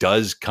Jackson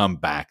does come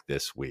back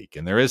this week,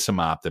 and there is some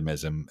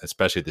optimism,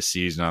 especially the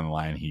season on the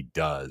line, he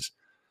does.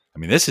 I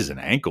mean, this is an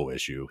ankle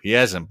issue. He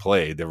hasn't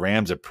played. The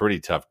Rams are pretty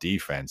tough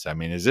defense. I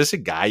mean, is this a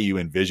guy you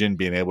envision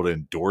being able to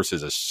endorse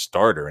as a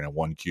starter in a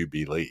 1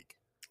 QB league?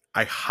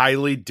 I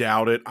highly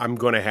doubt it. I'm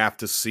going to have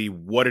to see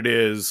what it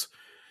is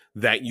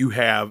that you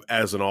have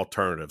as an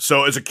alternative.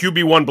 So as a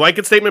QB1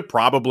 blanket statement,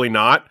 probably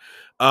not.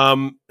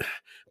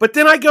 But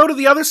then I go to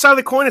the other side of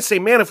the coin and say,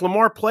 man, if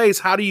Lamar plays,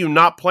 how do you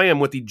not play him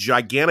with the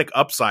gigantic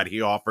upside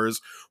he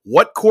offers?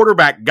 What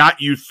quarterback got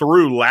you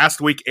through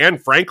last week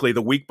and, frankly,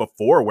 the week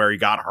before where he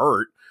got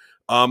hurt?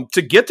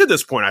 To get to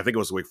this point, I think it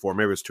was week 4.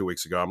 Maybe it was 2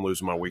 weeks ago. I'm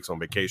losing my weeks on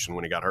vacation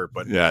when he got hurt.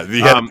 But yeah, he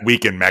had a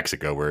week in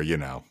Mexico where,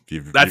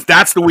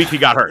 that's the week he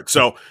got hurt.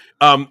 So,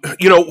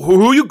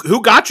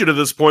 who got you to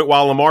this point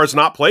while Lamar's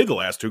not played the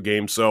last 2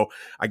 games? So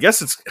I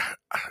guess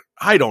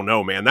I don't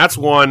know, man. That's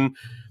one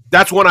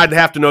I'd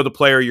have to know the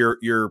player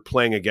you're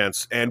playing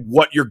against and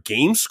what your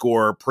game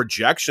score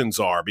projections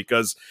are.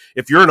 Because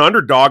if you're an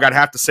underdog, I'd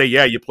have to say,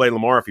 yeah, you play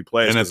Lamar if he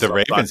plays. And if the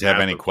Ravens have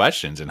any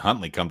questions and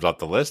Huntley comes off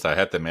the list, I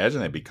have to imagine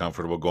they'd be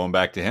comfortable going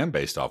back to him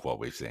based off what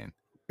we've seen.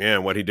 Yeah,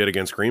 and what he did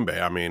against Green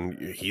Bay. I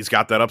mean, he's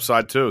got that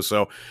upside too.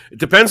 So it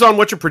depends on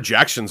what your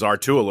projections are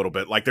too a little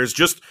bit. Like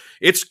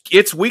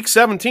it's week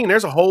 17.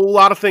 There's a whole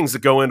lot of things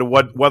that go into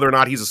whether or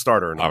not he's a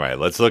starter or not. All right,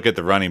 let's look at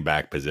the running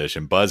back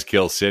position.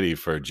 Buzzkill City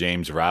for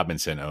James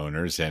Robinson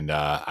owners. And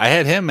I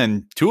had him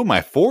in 2 of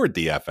my 4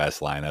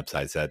 DFS lineups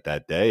I set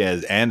that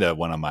day and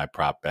one of my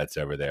prop bets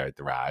over there at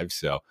Thrive.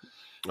 So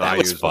that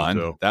was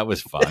fun. That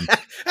was fun.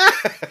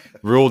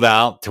 Ruled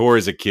out, tore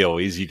his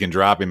Achilles. You can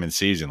drop him in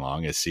season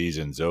long. His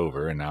season's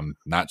over, and I'm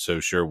not so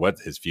sure what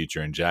his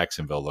future in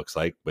Jacksonville looks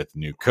like with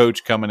new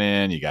coach coming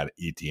in. You got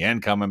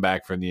ETN coming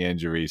back from the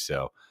injury,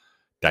 so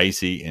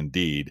dicey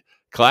indeed.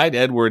 Clyde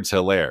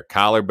Edwards-Helaire,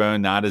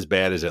 collarbone, not as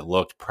bad as it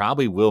looked.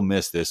 Probably will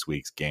miss this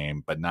week's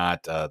game, but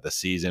not the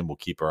season. We'll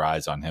keep our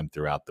eyes on him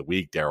throughout the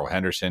week. Darrell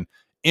Henderson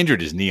injured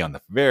his knee on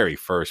the very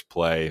first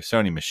play.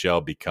 Sony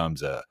Michel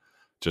becomes a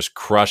just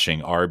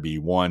crushing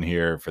RB1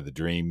 here for the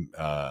dream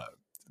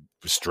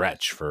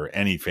stretch for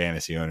any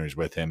fantasy owners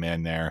with him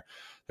in there.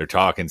 They're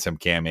talking some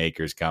Cam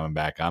Akers coming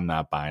back. I'm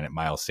not buying it.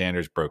 Miles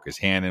Sanders broke his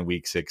hand in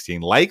week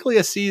 16. Likely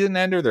a season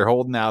ender. They're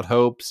holding out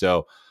hope.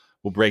 So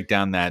we'll break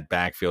down that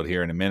backfield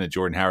here in a minute.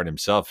 Jordan Howard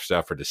himself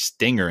suffered a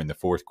stinger in the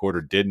fourth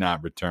quarter, did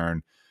not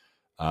return.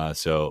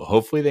 So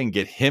hopefully they can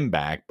get him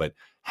back. But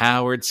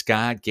Howard,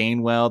 Scott,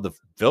 Gainwell, the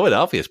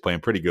Philadelphia is playing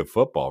pretty good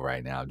football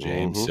right now,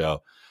 James. Mm-hmm.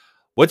 So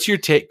what's your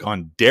take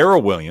on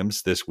Darrell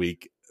Williams this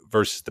week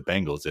versus the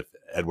Bengals if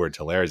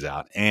Edwards-Helaire's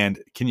out? And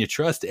can you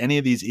trust any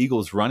of these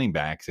Eagles running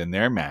backs in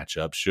their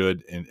matchup?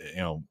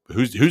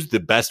 Who's the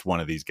best one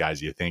of these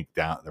guys you think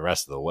down the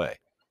rest of the way?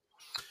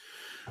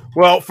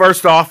 Well,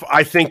 first off,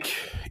 I think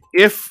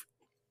if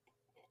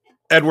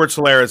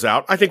Edwards-Helaire is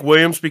out, I think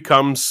Williams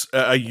becomes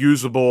a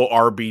usable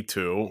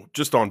RB2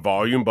 just on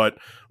volume. But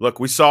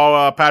look, we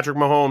saw Patrick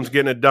Mahomes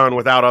getting it done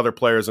without other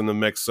players in the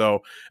mix.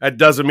 So that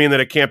doesn't mean that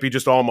it can't be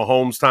just all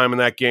Mahomes time in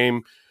that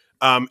game.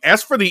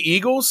 As for the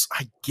Eagles,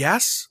 I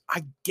guess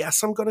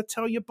I'm going to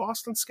tell you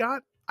Boston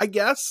Scott, I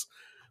guess.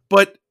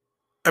 But,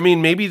 I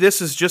mean, maybe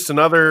this is just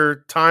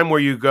another time where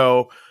you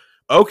go,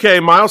 okay,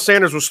 Miles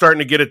Sanders was starting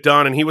to get it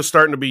done and he was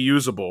starting to be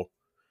usable.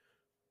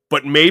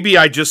 But maybe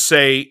I just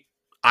say,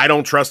 I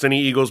don't trust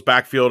any Eagles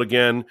backfield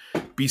again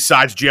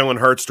besides Jalen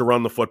Hurts to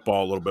run the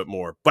football a little bit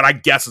more. But I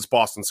guess it's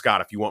Boston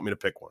Scott if you want me to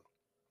pick one.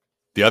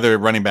 The other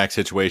running back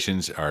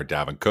situations are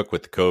Dalvin Cook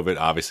with the COVID,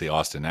 obviously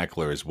Austin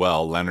Eckler as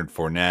well, Leonard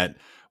Fournette.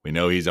 We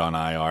know he's on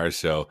IR,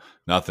 so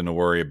nothing to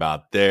worry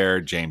about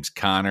there. James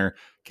Conner,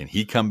 can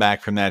he come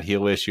back from that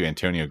heel issue?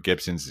 Antonio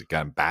Gibson's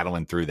got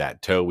battling through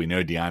that toe. We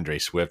know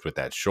DeAndre Swift with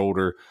that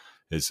shoulder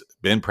has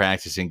been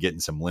practicing, getting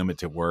some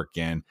limited work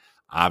in.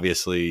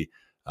 Obviously,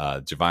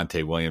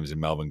 Javonte Williams and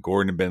Melvin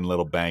Gordon have been a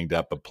little banged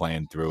up, but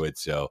playing through it.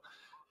 So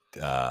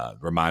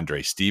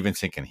Ramondre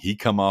Stevenson, can he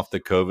come off the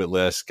COVID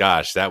list?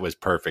 Gosh, that was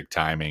perfect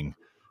timing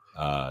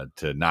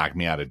to knock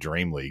me out of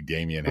Dream League.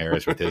 Damian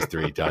Harris with his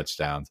 3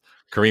 touchdowns.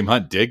 Kareem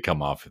Hunt did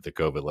come off the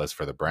COVID list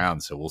for the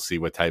Browns, so we'll see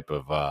what type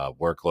of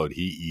workload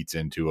he eats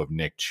into of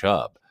Nick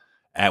Chubb.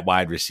 At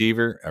wide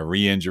receiver, a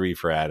re-injury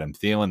for Adam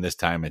Thielen. This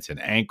time it's an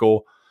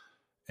ankle,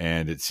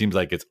 and it seems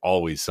like it's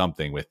always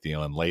something with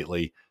Thielen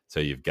lately. So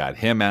you've got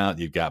him out.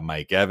 You've got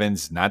Mike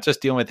Evans, not just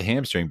dealing with the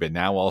hamstring, but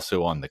now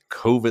also on the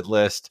COVID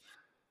list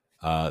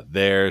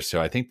there.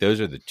 So I think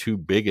those are the 2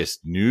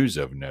 biggest news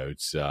of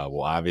notes.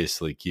 We'll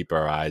obviously keep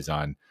our eyes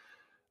on,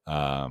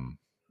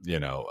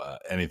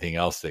 anything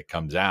else that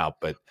comes out.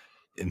 But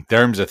in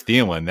terms of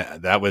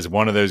Thielen, that was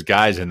one of those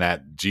guys in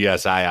that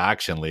GSI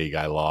auction league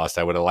I lost.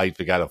 I would have liked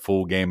to got a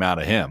full game out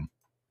of him.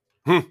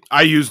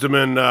 I used him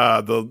in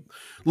the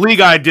league.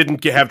 I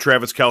didn't have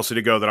Travis Kelce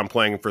to go that I'm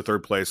playing for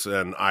 3rd place,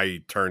 and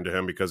I turned to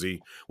him because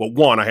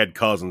I had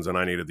Cousins and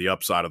I needed the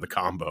upside of the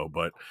combo.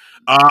 But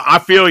I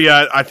feel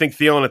I think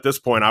Thielen at this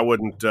point, I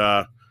wouldn't,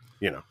 I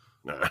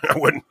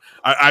wouldn't.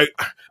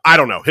 I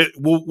don't know.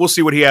 We'll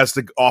see what he has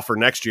to offer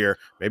next year.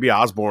 Maybe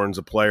Osborne's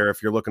a player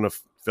if you're looking to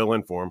fill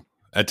in for him.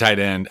 At tight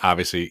end,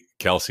 obviously,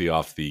 Kelce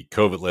off the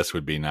COVID list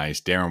would be nice.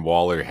 Darren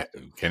Waller,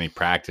 can he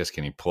practice?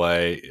 Can he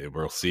play?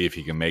 We'll see if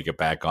he can make it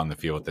back on the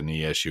field with the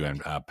knee issue. And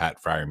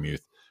Pat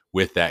Freiermuth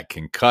with that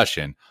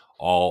concussion,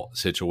 all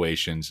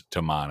situations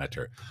to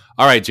monitor.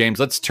 All right, James,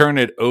 let's turn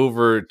it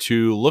over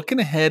to looking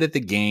ahead at the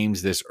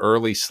games this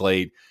early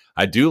slate.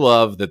 I do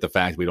love that the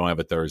fact we don't have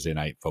a Thursday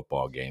night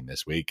football game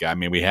this week. I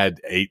mean, we had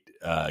 8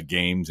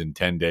 games in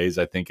 10 days,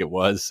 I think it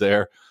was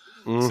there.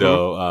 Mm-hmm.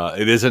 So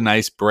it is a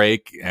nice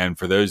break. And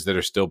for those that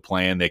are still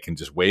playing, they can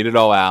just wait it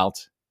all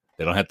out.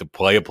 They don't have to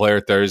play a player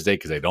Thursday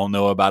because they don't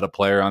know about a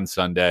player on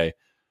Sunday.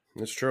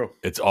 That's true.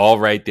 It's all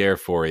right there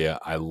for you.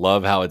 I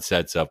love how it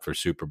sets up for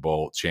Super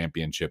Bowl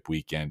championship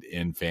weekend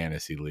in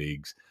fantasy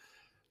leagues.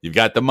 You've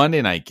got the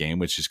Monday night game,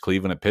 which is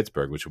Cleveland at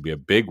Pittsburgh, which will be a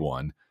big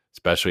one,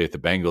 especially if the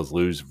Bengals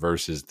lose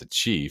versus the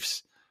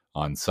Chiefs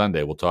on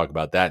Sunday. We'll talk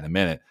about that in a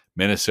minute.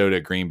 Minnesota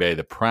at Green Bay,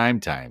 the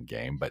primetime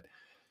game. But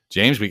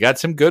James, we got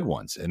some good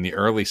ones in the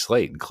early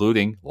slate,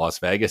 including Las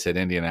Vegas at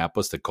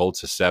Indianapolis. The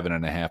Colts a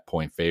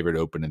 7.5-point favorite,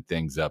 opening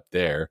things up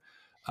there.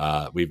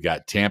 We've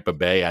got Tampa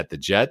Bay at the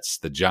Jets,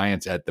 the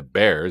Giants at the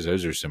Bears.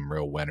 Those are some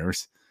real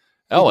winners.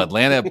 Oh,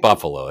 Atlanta at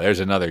Buffalo. There's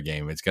another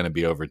game. It's going to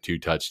be over 2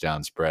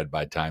 touchdown spread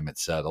by the time it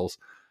settles.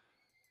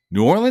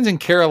 New Orleans and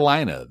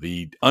Carolina,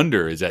 the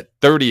under is at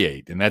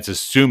 38, and that's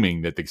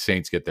assuming that the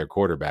Saints get their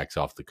quarterbacks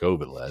off the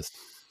COVID list.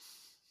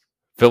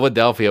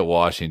 Philadelphia at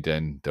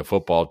Washington, the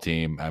football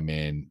team, I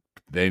mean,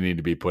 they need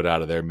to be put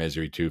out of their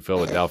misery too.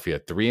 Philadelphia,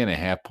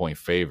 3.5-point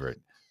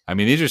favorite. I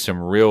mean, these are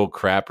some real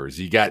crappers.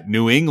 You got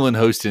New England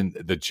hosting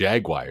the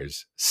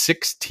Jaguars,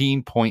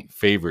 16-point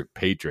favorite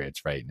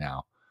Patriots right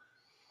now.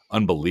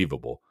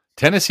 Unbelievable.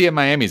 Tennessee at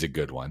Miami is a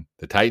good one.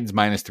 The Titans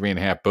minus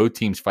 3.5. Both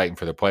teams fighting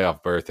for their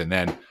playoff berth. And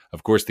then,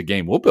 of course, the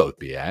game we'll both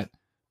be at,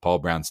 Paul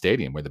Brown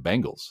Stadium, where the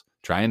Bengals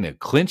trying to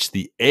clinch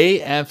the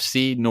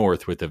AFC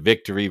North with a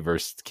victory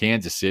versus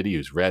Kansas City,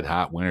 who's red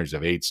hot, winners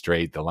of 8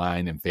 straight. The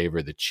line in favor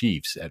of the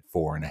Chiefs at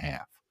 4.5.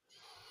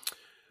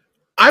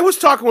 I was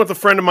talking with a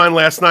friend of mine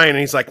last night, and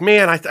he's like,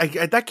 man, I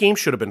that game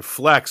should have been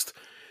flexed.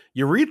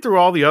 You read through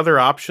all the other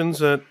options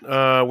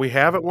that we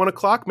have at 1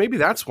 o'clock. Maybe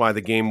that's why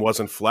the game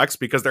wasn't flexed,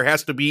 because there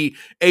has to be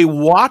a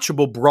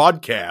watchable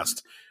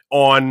broadcast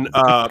on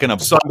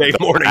Sunday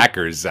morning.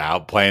 Packers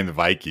out playing the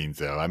Vikings,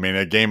 though. I mean,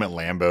 a game at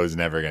Lambeau is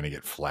never going to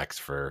get flexed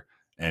for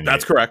any.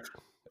 That's correct.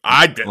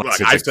 I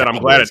said I'm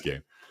glad it's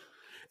game.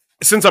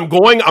 Since I'm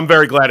going, I'm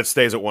very glad it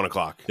stays at 1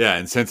 o'clock. Yeah,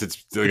 and since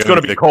it's going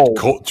to be the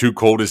cold. 2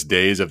 coldest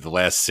days of the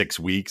last 6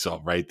 weeks,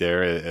 right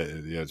there,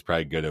 it's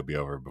probably good it'll be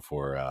over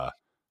before dark.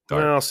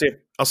 Well,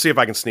 I'll see if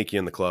I can sneak you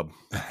in the club.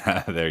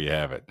 There you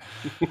have it.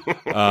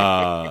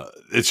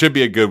 It should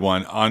be a good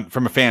one.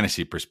 From a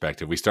fantasy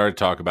perspective, we started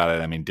to talk about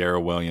it. I mean,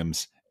 Darrell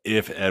Williams,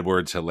 if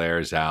Edwards-Helaire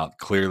is out,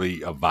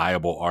 clearly a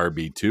viable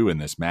RB2 in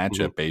this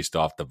matchup based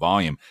off the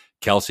volume.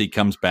 Kelce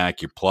comes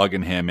back. You're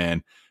plugging him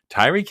in.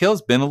 Tyreek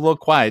Hill's been a little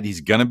quiet.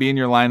 He's going to be in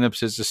your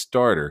lineups as a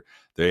starter.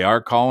 They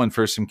are calling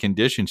for some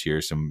conditions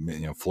here, some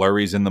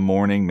flurries in the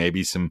morning,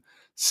 maybe some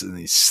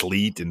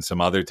sleet and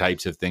some other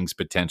types of things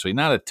potentially.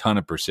 Not a ton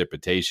of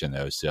precipitation,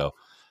 though. So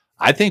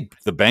I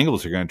think the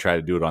Bengals are going to try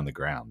to do it on the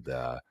ground.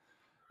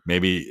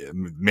 Maybe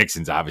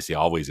Mixon's obviously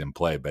always in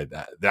play, but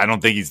I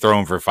don't think he's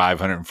throwing for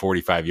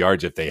 545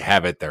 yards if they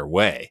have it their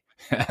way.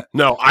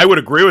 No, I would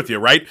agree with you,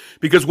 right?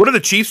 Because what do the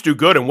Chiefs do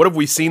good, and what have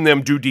we seen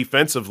them do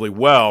defensively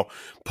well?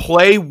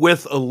 Play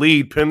with a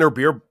lead, pin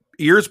their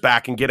ears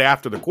back, and get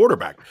after the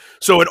quarterback.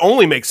 So it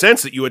only makes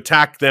sense that you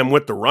attack them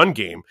with the run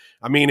game.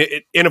 I mean,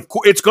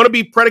 it's going to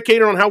be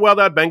predicated on how well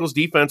that Bengals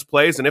defense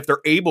plays and if they're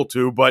able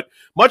to. But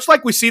much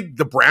like we see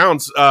the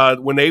Browns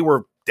when they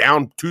were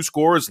down 2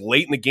 scores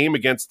late in the game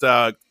against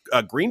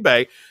Green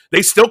Bay,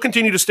 they still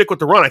continue to stick with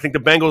the run. I think the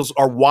Bengals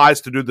are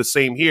wise to do the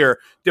same here,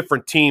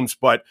 different teams,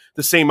 but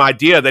the same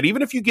idea that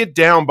even if you get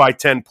down by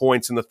 10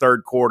 points in the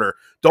third quarter,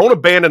 don't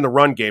abandon the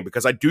run game,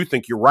 because I do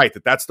think you're right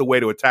that that's the way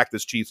to attack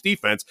this Chiefs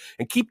defense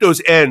and keep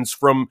those ends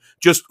from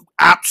just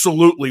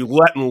absolutely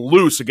letting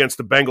loose against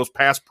the Bengals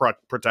pass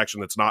protection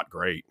that's not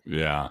great.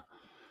 Yeah.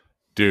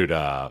 Dude,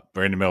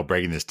 we're in the middle of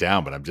breaking this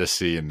down, but I'm just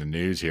seeing the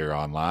news here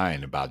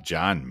online about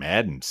John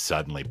Madden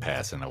suddenly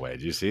passing away.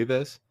 Did you see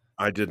this?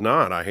 I did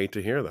not. I hate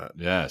to hear that.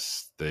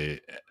 Yes, the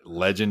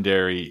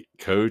legendary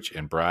coach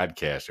and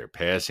broadcaster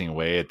passing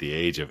away at the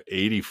age of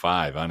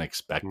 85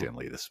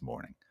 unexpectedly this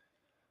morning.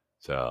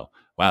 So,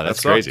 wow,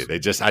 that's crazy.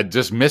 I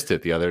just missed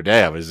it the other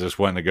day. I was just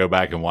wanting to go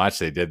back and watch.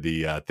 They did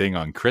the thing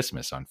on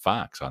Christmas on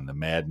Fox on the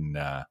Madden.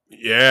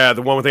 Yeah,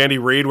 the one with Andy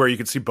Reid where you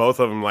could see both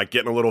of them like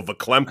getting a little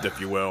verklempt, if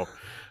you will.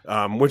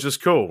 Which is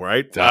cool,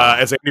 right?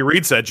 As Andy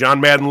Reid said, John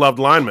Madden loved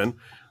linemen.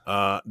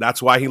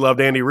 That's why he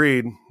loved Andy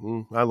Reid.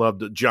 I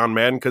loved John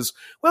Madden because,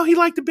 well, he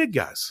liked the big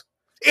guys.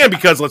 And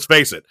because, let's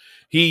face it,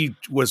 he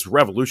was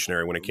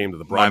revolutionary when it came to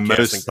the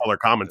broadcasting color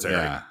commentary.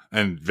 Yeah,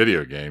 and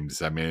video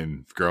games. I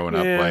mean, growing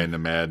up playing the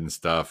Madden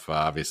stuff,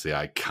 obviously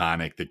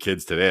iconic. The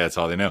kids today, that's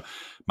all they know.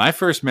 My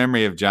first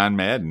memory of John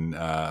Madden,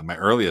 my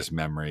earliest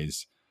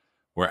memories,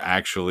 were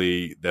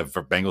actually the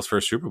Bengals'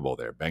 first Super Bowl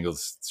there.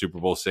 Bengals Super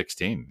Bowl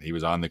 16. He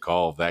was on the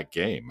call of that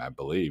game, I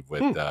believe,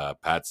 with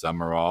Pat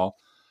Summerall.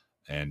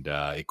 And,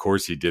 of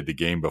course, he did the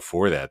game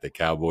before that, the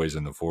Cowboys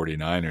and the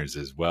 49ers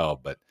as well.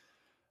 But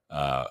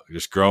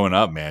just growing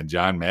up, man,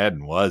 John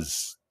Madden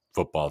was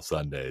football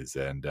Sundays.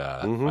 And,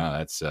 wow,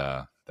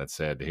 that's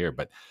sad to hear.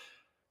 But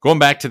going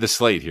back to the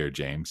slate here,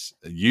 James,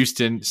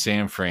 Houston,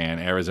 San Fran,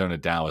 Arizona,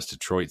 Dallas,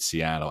 Detroit,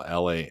 Seattle,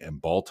 L.A.,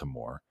 and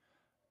Baltimore.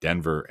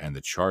 Denver and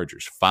the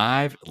Chargers.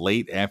 5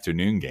 late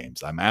afternoon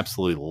games. I'm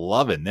absolutely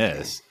loving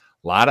this.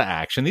 A lot of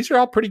action. These are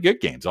all pretty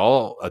good games,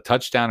 all a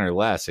touchdown or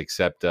less,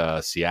 except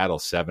Seattle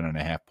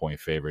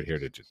 7.5-point favorite here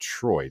to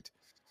Detroit.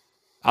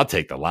 I'll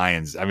take the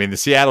Lions. I mean, the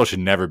Seattle should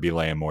never be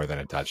laying more than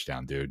a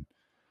touchdown, dude.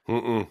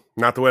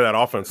 Not the way that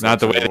offense.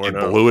 Not the way they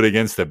blew it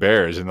against the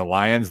Bears. And the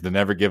Lions, the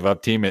never give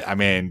up team. I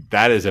mean,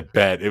 that is a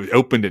bet. It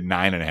opened at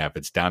 9.5.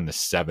 It's down to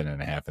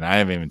 7.5. And I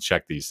haven't even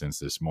checked these since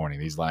this morning.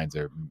 These lines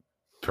are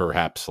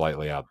perhaps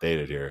slightly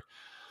outdated here.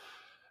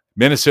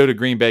 Minnesota,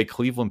 Green Bay,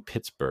 Cleveland,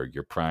 Pittsburgh,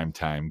 your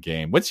primetime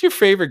game. What's your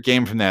favorite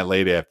game from that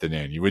late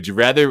afternoon? Would you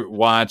rather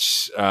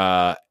watch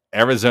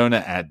Arizona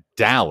at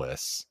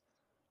Dallas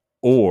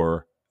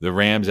or the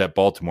Rams at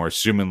Baltimore,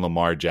 assuming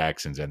Lamar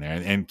Jackson's in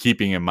there, and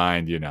keeping in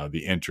mind,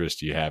 the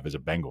interest you have as a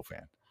Bengal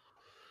fan?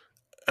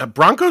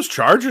 Broncos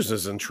Chargers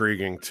is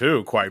intriguing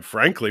too, quite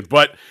frankly,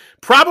 but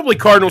probably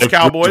Cardinals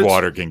Cowboys.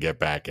 Bridgewater can get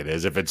back. It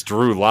is if it's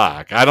Drew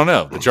Lock. I don't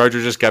know. The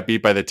Chargers just got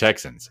beat by the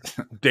Texans.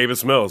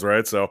 Davis Mills,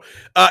 right? So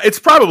it's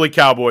probably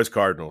Cowboys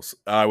Cardinals.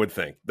 I would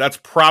think that's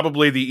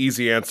probably the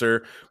easy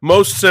answer.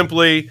 Most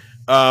simply,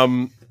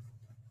 the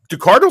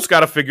Cardinals got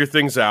to figure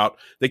things out.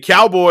 The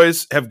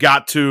Cowboys have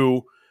got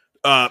to.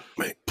 They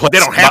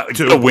don't have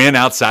to win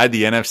outside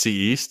the NFC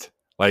East.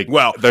 I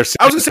was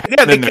going to say,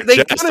 yeah, they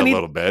just a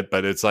little bit,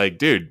 but it's like,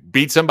 dude,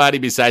 beat somebody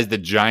besides the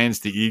Giants,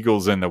 the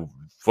Eagles, and the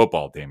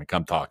football team, and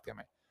come talk to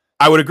me.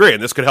 I would agree,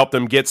 and this could help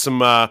them get some.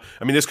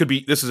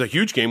 This is a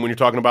huge game when you're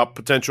talking about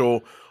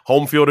potential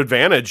home field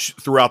advantage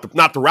not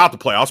throughout the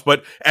playoffs,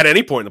 but at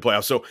any point in the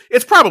playoffs. So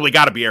it's probably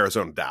got to be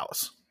Arizona,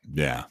 Dallas.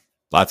 Yeah,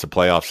 lots of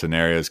playoff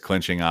scenarios,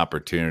 clinching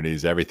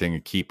opportunities, everything to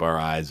keep our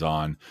eyes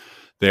on.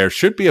 There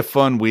should be a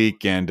fun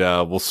week, and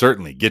we'll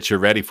certainly get you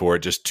ready for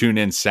it. Just tune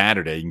in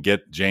Saturday. You can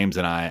get James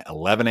and I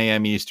 11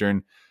 a.m.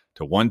 Eastern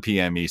to 1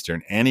 p.m.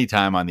 Eastern,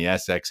 anytime on the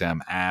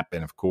SXM app,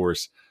 and, of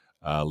course,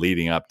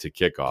 leading up to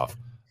kickoff.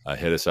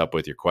 Hit us up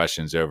with your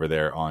questions over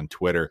there on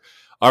Twitter.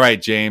 All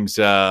right, James,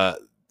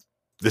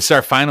 this is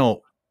our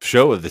final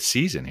show of the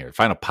season here,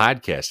 final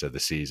podcast of the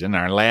season,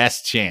 my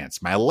last chance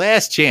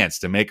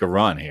to make a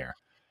run here.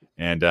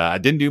 And I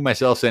didn't do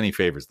myself any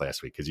favors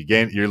last week because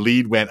your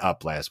lead went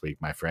up last week,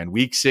 my friend.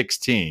 Week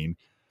 16,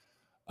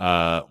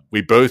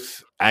 we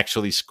both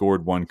actually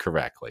scored one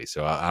correctly.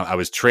 So I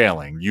was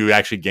trailing. You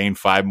actually gained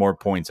 5 more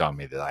points on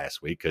me the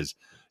last week because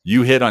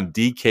you hit on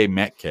DK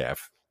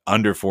Metcalf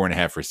under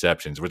 4.5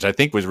 receptions, which I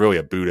think was really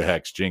a Buddha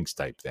Hex Jinx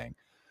type thing.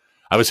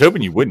 I was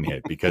hoping you wouldn't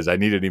hit because I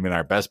needed him in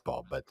our best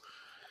ball. But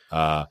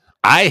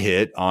I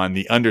hit on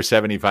the under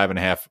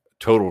 75.5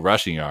 total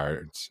rushing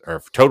yards,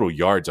 or total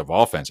yards of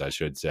offense, I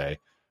should say,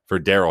 for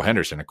Darrell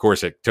Henderson. Of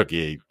course, it took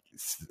a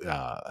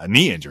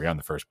knee injury on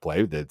the first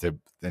play to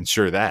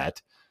ensure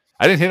that.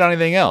 I didn't hit on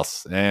anything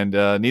else, and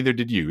neither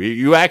did you.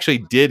 You actually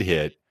did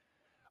hit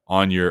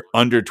on your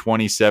under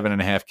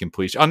 27.5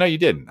 completion. Oh, no, you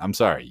didn't. I'm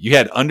sorry. You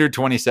had under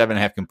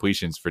 27.5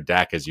 completions for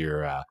Dak as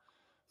your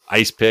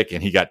ice pick,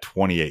 and he got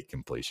 28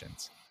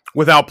 completions.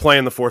 Without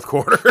playing the fourth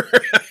quarter.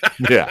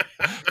 Yeah.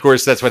 Of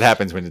course, that's what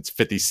happens when it's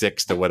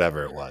 56 to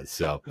whatever it was.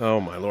 So, oh,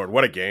 my Lord.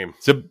 What a game.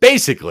 So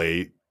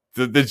basically,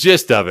 the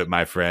gist of it,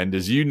 my friend,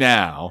 is you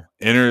now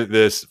enter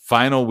this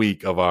final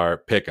week of our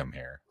pick'em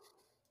here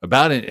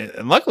about it.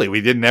 And luckily,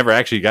 we never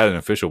actually got an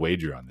official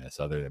wager on this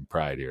other than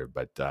pride here.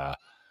 But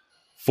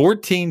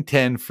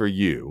 14-10 for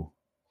you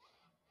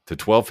to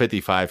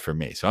 12.55 for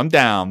me. So I'm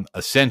down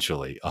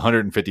essentially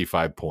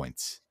 155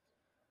 points.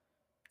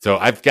 So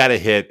I've got to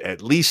hit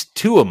at least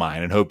 2 of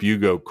mine and hope you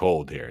go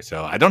cold here.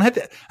 So I don't have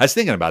to. I was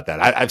thinking about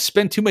that. I've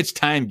spent too much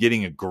time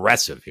getting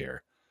aggressive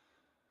here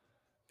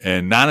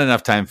and not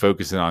enough time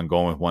focusing on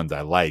going with ones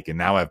I like. And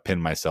now I've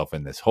pinned myself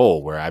in this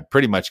hole where I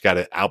pretty much got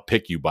to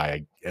outpick you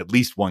by at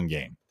least one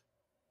game.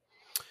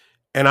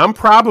 And I'm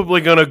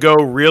probably going to go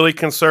really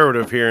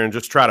conservative here and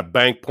just try to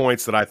bank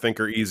points that I think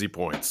are easy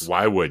points.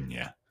 Why wouldn't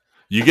you?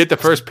 You get the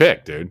first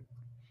pick, dude.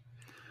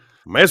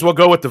 May as well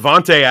go with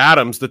Davante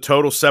Adams, the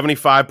total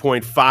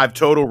 75.5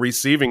 total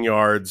receiving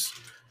yards.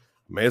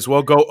 May as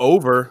well go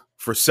over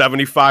for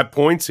 75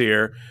 points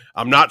here.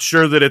 I'm not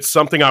sure that it's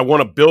something I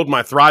want to build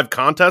my Thrive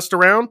contest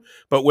around,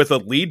 but with a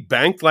lead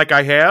banked like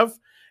I have,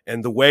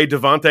 and the way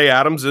Davante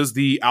Adams is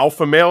the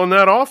alpha male in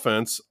that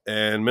offense,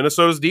 and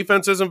Minnesota's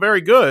defense isn't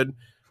very good,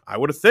 I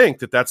would think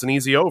that that's an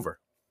easy over.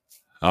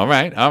 All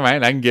right. I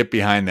can get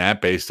behind that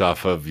based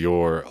off of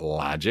your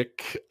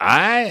logic.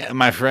 I,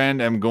 my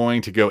friend, am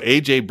going to go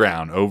A.J.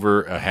 Brown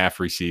over a half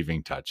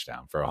receiving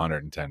touchdown for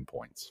 110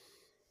 points.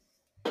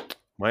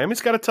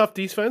 Miami's got a tough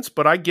defense,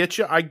 but I get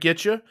you.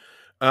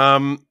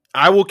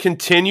 I will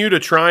continue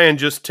to try and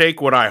just take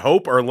what I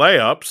hope are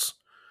layups.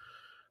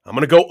 I'm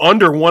going to go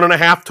under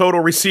 1.5 total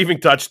receiving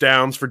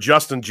touchdowns for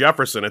Justin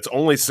Jefferson. It's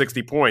only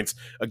 60 points.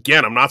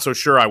 Again, I'm not so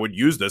sure I would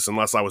use this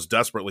unless I was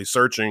desperately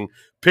searching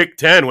pick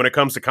 10 when it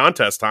comes to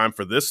contest time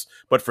for this.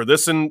 But for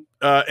this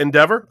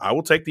endeavor, I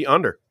will take the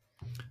under.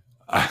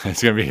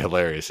 It's going to be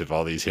hilarious if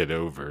all these hit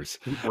overs.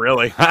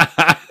 Really?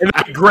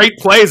 And great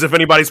plays if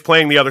anybody's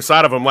playing the other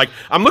side of them. Like,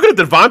 I'm looking at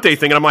the Devontae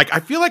thing, and I'm like,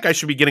 I feel like I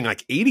should be getting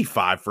like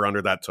 85 for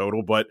under that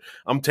total, but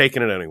I'm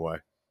taking it anyway.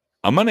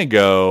 I'm going to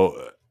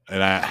go,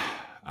 and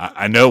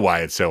I know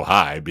why it's so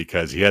high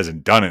because he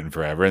hasn't done it in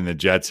forever, and the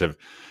Jets have.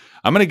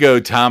 I'm going to go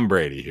Tom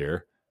Brady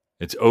here.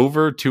 It's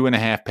over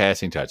 2.5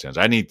 passing touchdowns.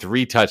 I need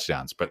 3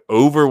 touchdowns, but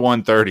over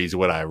 130 is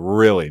what I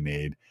really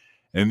need.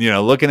 And,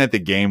 looking at the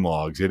game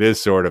logs, it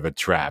is sort of a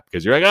trap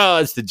because you're like, oh,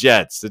 it's the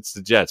Jets.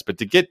 But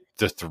to get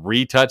to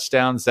 3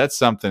 touchdowns, that's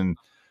something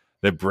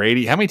that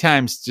Brady, how many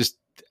times just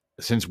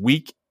since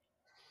week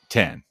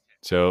 10?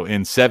 So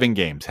in 7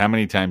 games, how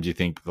many times do you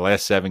think the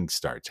last 7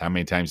 starts, how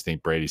many times do you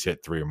think Brady's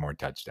hit 3 or more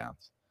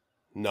touchdowns?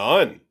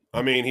 None.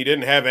 I mean, he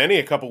didn't have any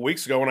a couple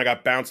weeks ago when I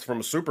got bounced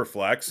from a super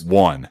flex.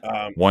 One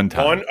time. One?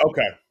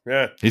 Okay.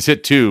 Yeah. He's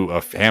hit 2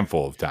 a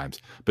handful of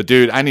times. But,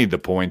 dude, I need the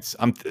points.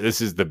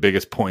 This is the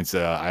biggest points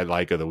I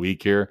like of the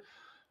week here.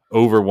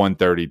 Over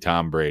 130,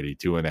 Tom Brady,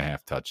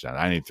 2.5 touchdowns.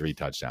 I need 3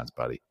 touchdowns,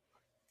 buddy.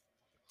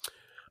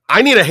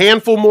 I need a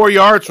handful more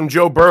yards from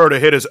Joe Burrow to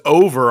hit his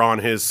over on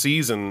his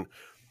season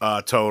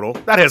total.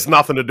 That has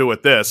nothing to do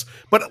with this.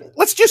 But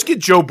let's just get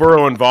Joe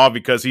Burrow involved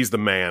because he's the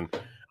man.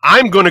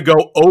 I'm going to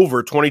go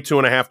over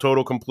 22.5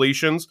 total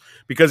completions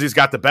because he's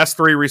got the best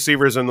 3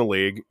 receivers in the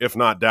league. If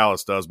not,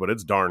 Dallas does, but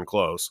it's darn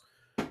close.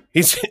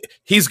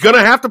 He's going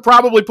to have to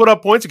probably put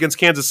up points against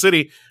Kansas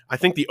City. I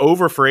think the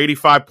over for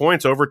 85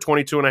 points, over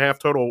 22.5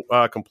 total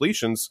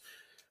completions.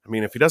 I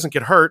mean, if he doesn't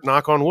get hurt,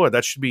 knock on wood,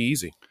 that should be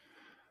easy.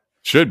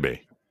 Should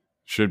be.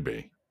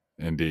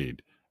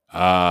 Indeed.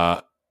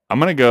 I'm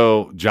going to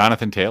go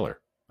Jonathan Taylor.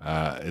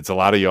 It's a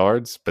lot of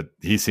yards, but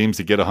he seems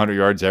to get 100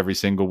 yards every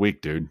single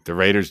week, dude. The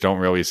Raiders don't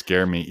really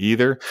scare me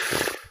either.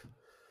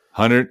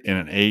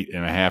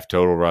 108.5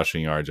 total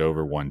rushing yards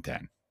over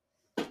 110.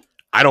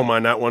 I don't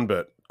mind that one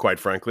bit, quite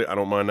frankly. I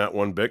don't mind that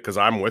one bit because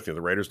I'm with you.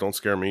 The Raiders don't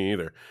scare me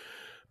either.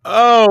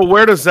 Oh,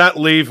 where does that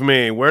leave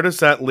me?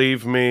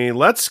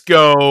 Let's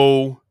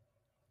go.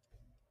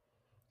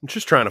 I'm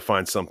just trying to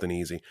find something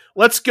easy.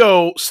 Let's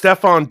go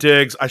Stephon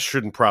Diggs. I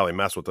shouldn't probably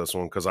mess with this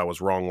one because I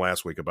was wrong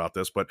last week about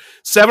this, but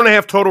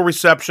 7.5 total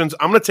receptions.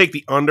 I'm going to take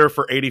the under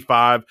for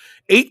 85.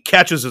 8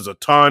 catches is a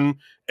ton,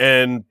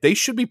 and they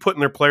should be putting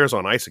their players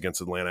on ice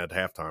against Atlanta at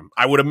halftime.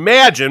 I would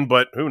imagine,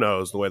 but who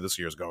knows the way this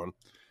year's going.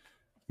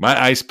 My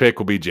ice pick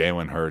will be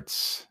Jalen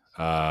Hurts.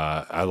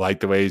 I like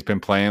the way he's been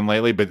playing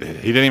lately, but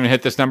he didn't even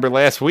hit this number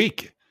last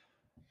week.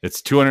 It's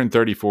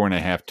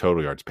 234.5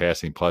 total yards,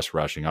 passing plus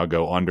rushing. I'll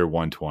go under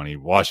 120.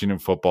 Washington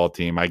football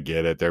team, I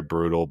get it. They're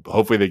brutal.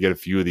 Hopefully they get a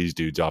few of these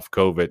dudes off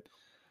COVID.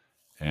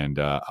 And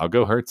I'll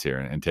go Hurts here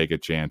and take a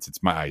chance.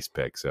 It's my ice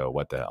pick, so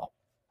what the hell.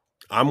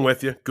 I'm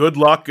with you. Good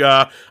luck.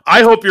 I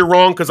hope you're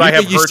wrong because I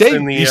have Hurts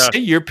in the... You say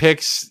your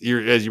picks,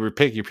 as you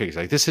pick your picks,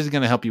 like this isn't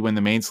going to help you win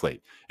the main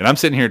slate. And I'm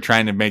sitting here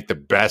trying to make the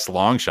best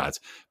long shots.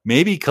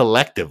 Maybe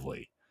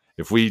collectively.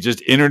 If we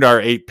just entered our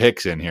 8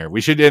 picks in here,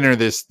 we should enter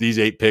these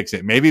 8 picks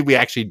in. Maybe we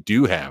actually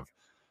do have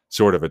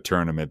sort of a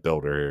tournament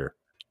builder here.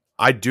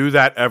 I do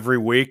that every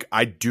week.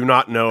 I do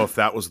not know if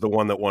that was the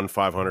one that won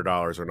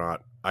 $500 or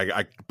not.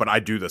 But I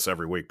do this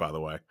every week, by the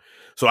way.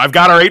 So I've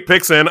got our 8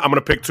 picks in. I'm going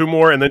to pick 2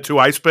 more and then 2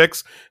 ice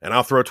picks, and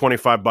I'll throw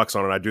 $25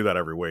 on it. I do that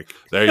every week.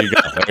 There you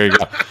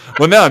go.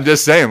 Well, no, I'm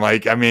just saying,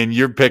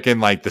 you're picking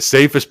the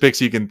safest picks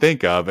you can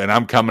think of, and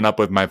I'm coming up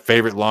with my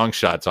favorite long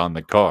shots on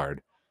the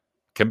card.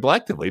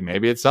 collectively,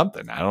 maybe it's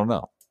something. I don't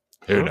know.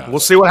 Who knows? We'll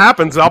see what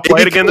happens. I'll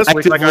play it again this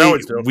week like I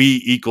always do.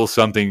 We equal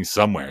something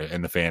somewhere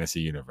in the fantasy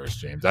universe,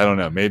 James. I don't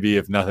know. Maybe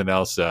if nothing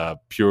else,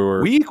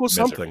 pure we equal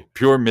misery. Something.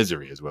 Pure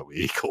misery is what we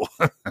equal.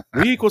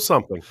 We equal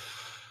something.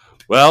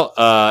 Well,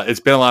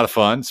 it's been a lot of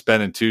fun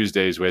spending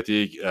Tuesdays with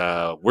you.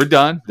 We're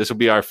done. This will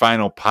be our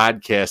final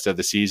podcast of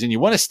the season. You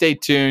want to stay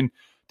tuned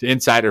to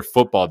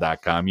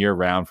InsiderFootball.com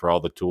year-round for all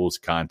the tools,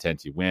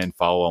 content you win.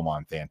 Follow him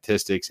on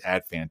Fantistics,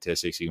 at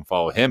Fantistics. You can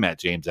follow him at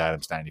James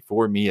Adams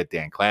 94, me at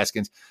Dan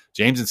Clasgens.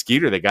 James and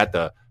Skeeter, they got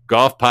the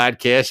golf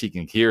podcast. You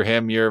can hear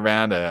him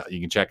year-round.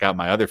 You can check out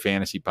my other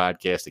fantasy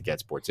podcast, the Get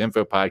Sports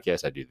Info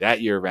podcast. I do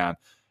that year-round.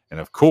 And,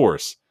 of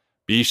course,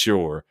 be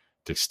sure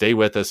to stay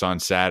with us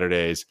on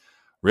Saturdays,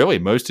 really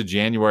most of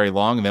January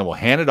long, and then we'll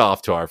hand it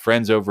off to our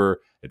friends over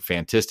at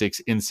Fantistics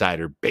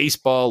Insider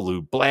Baseball,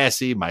 Lou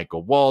Blassie,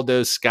 Michael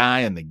Waldo,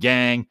 Sky and the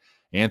gang,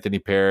 Anthony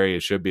Perry.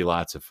 It should be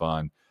lots of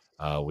fun.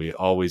 We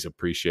always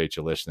appreciate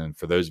you listening.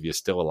 For those of you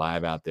still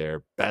alive out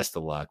there, best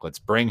of luck. Let's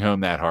bring home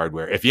that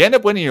hardware. If you end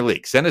up winning your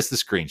league, send us the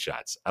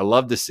screenshots. I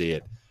love to see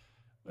it.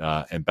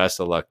 And best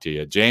of luck to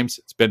you. James,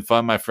 it's been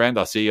fun, my friend.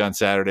 I'll see you on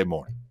Saturday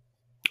morning.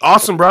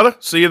 Awesome, brother.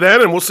 See you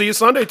then, and we'll see you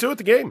Sunday, too, at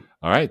the game.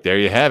 All right, there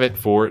you have it.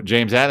 For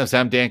James Adams,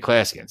 I'm Dan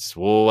Clasgens.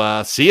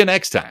 We'll see you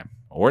next time,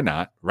 or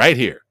not, right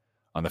here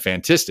on the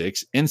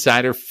Fantistics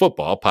Insider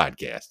Football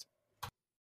Podcast.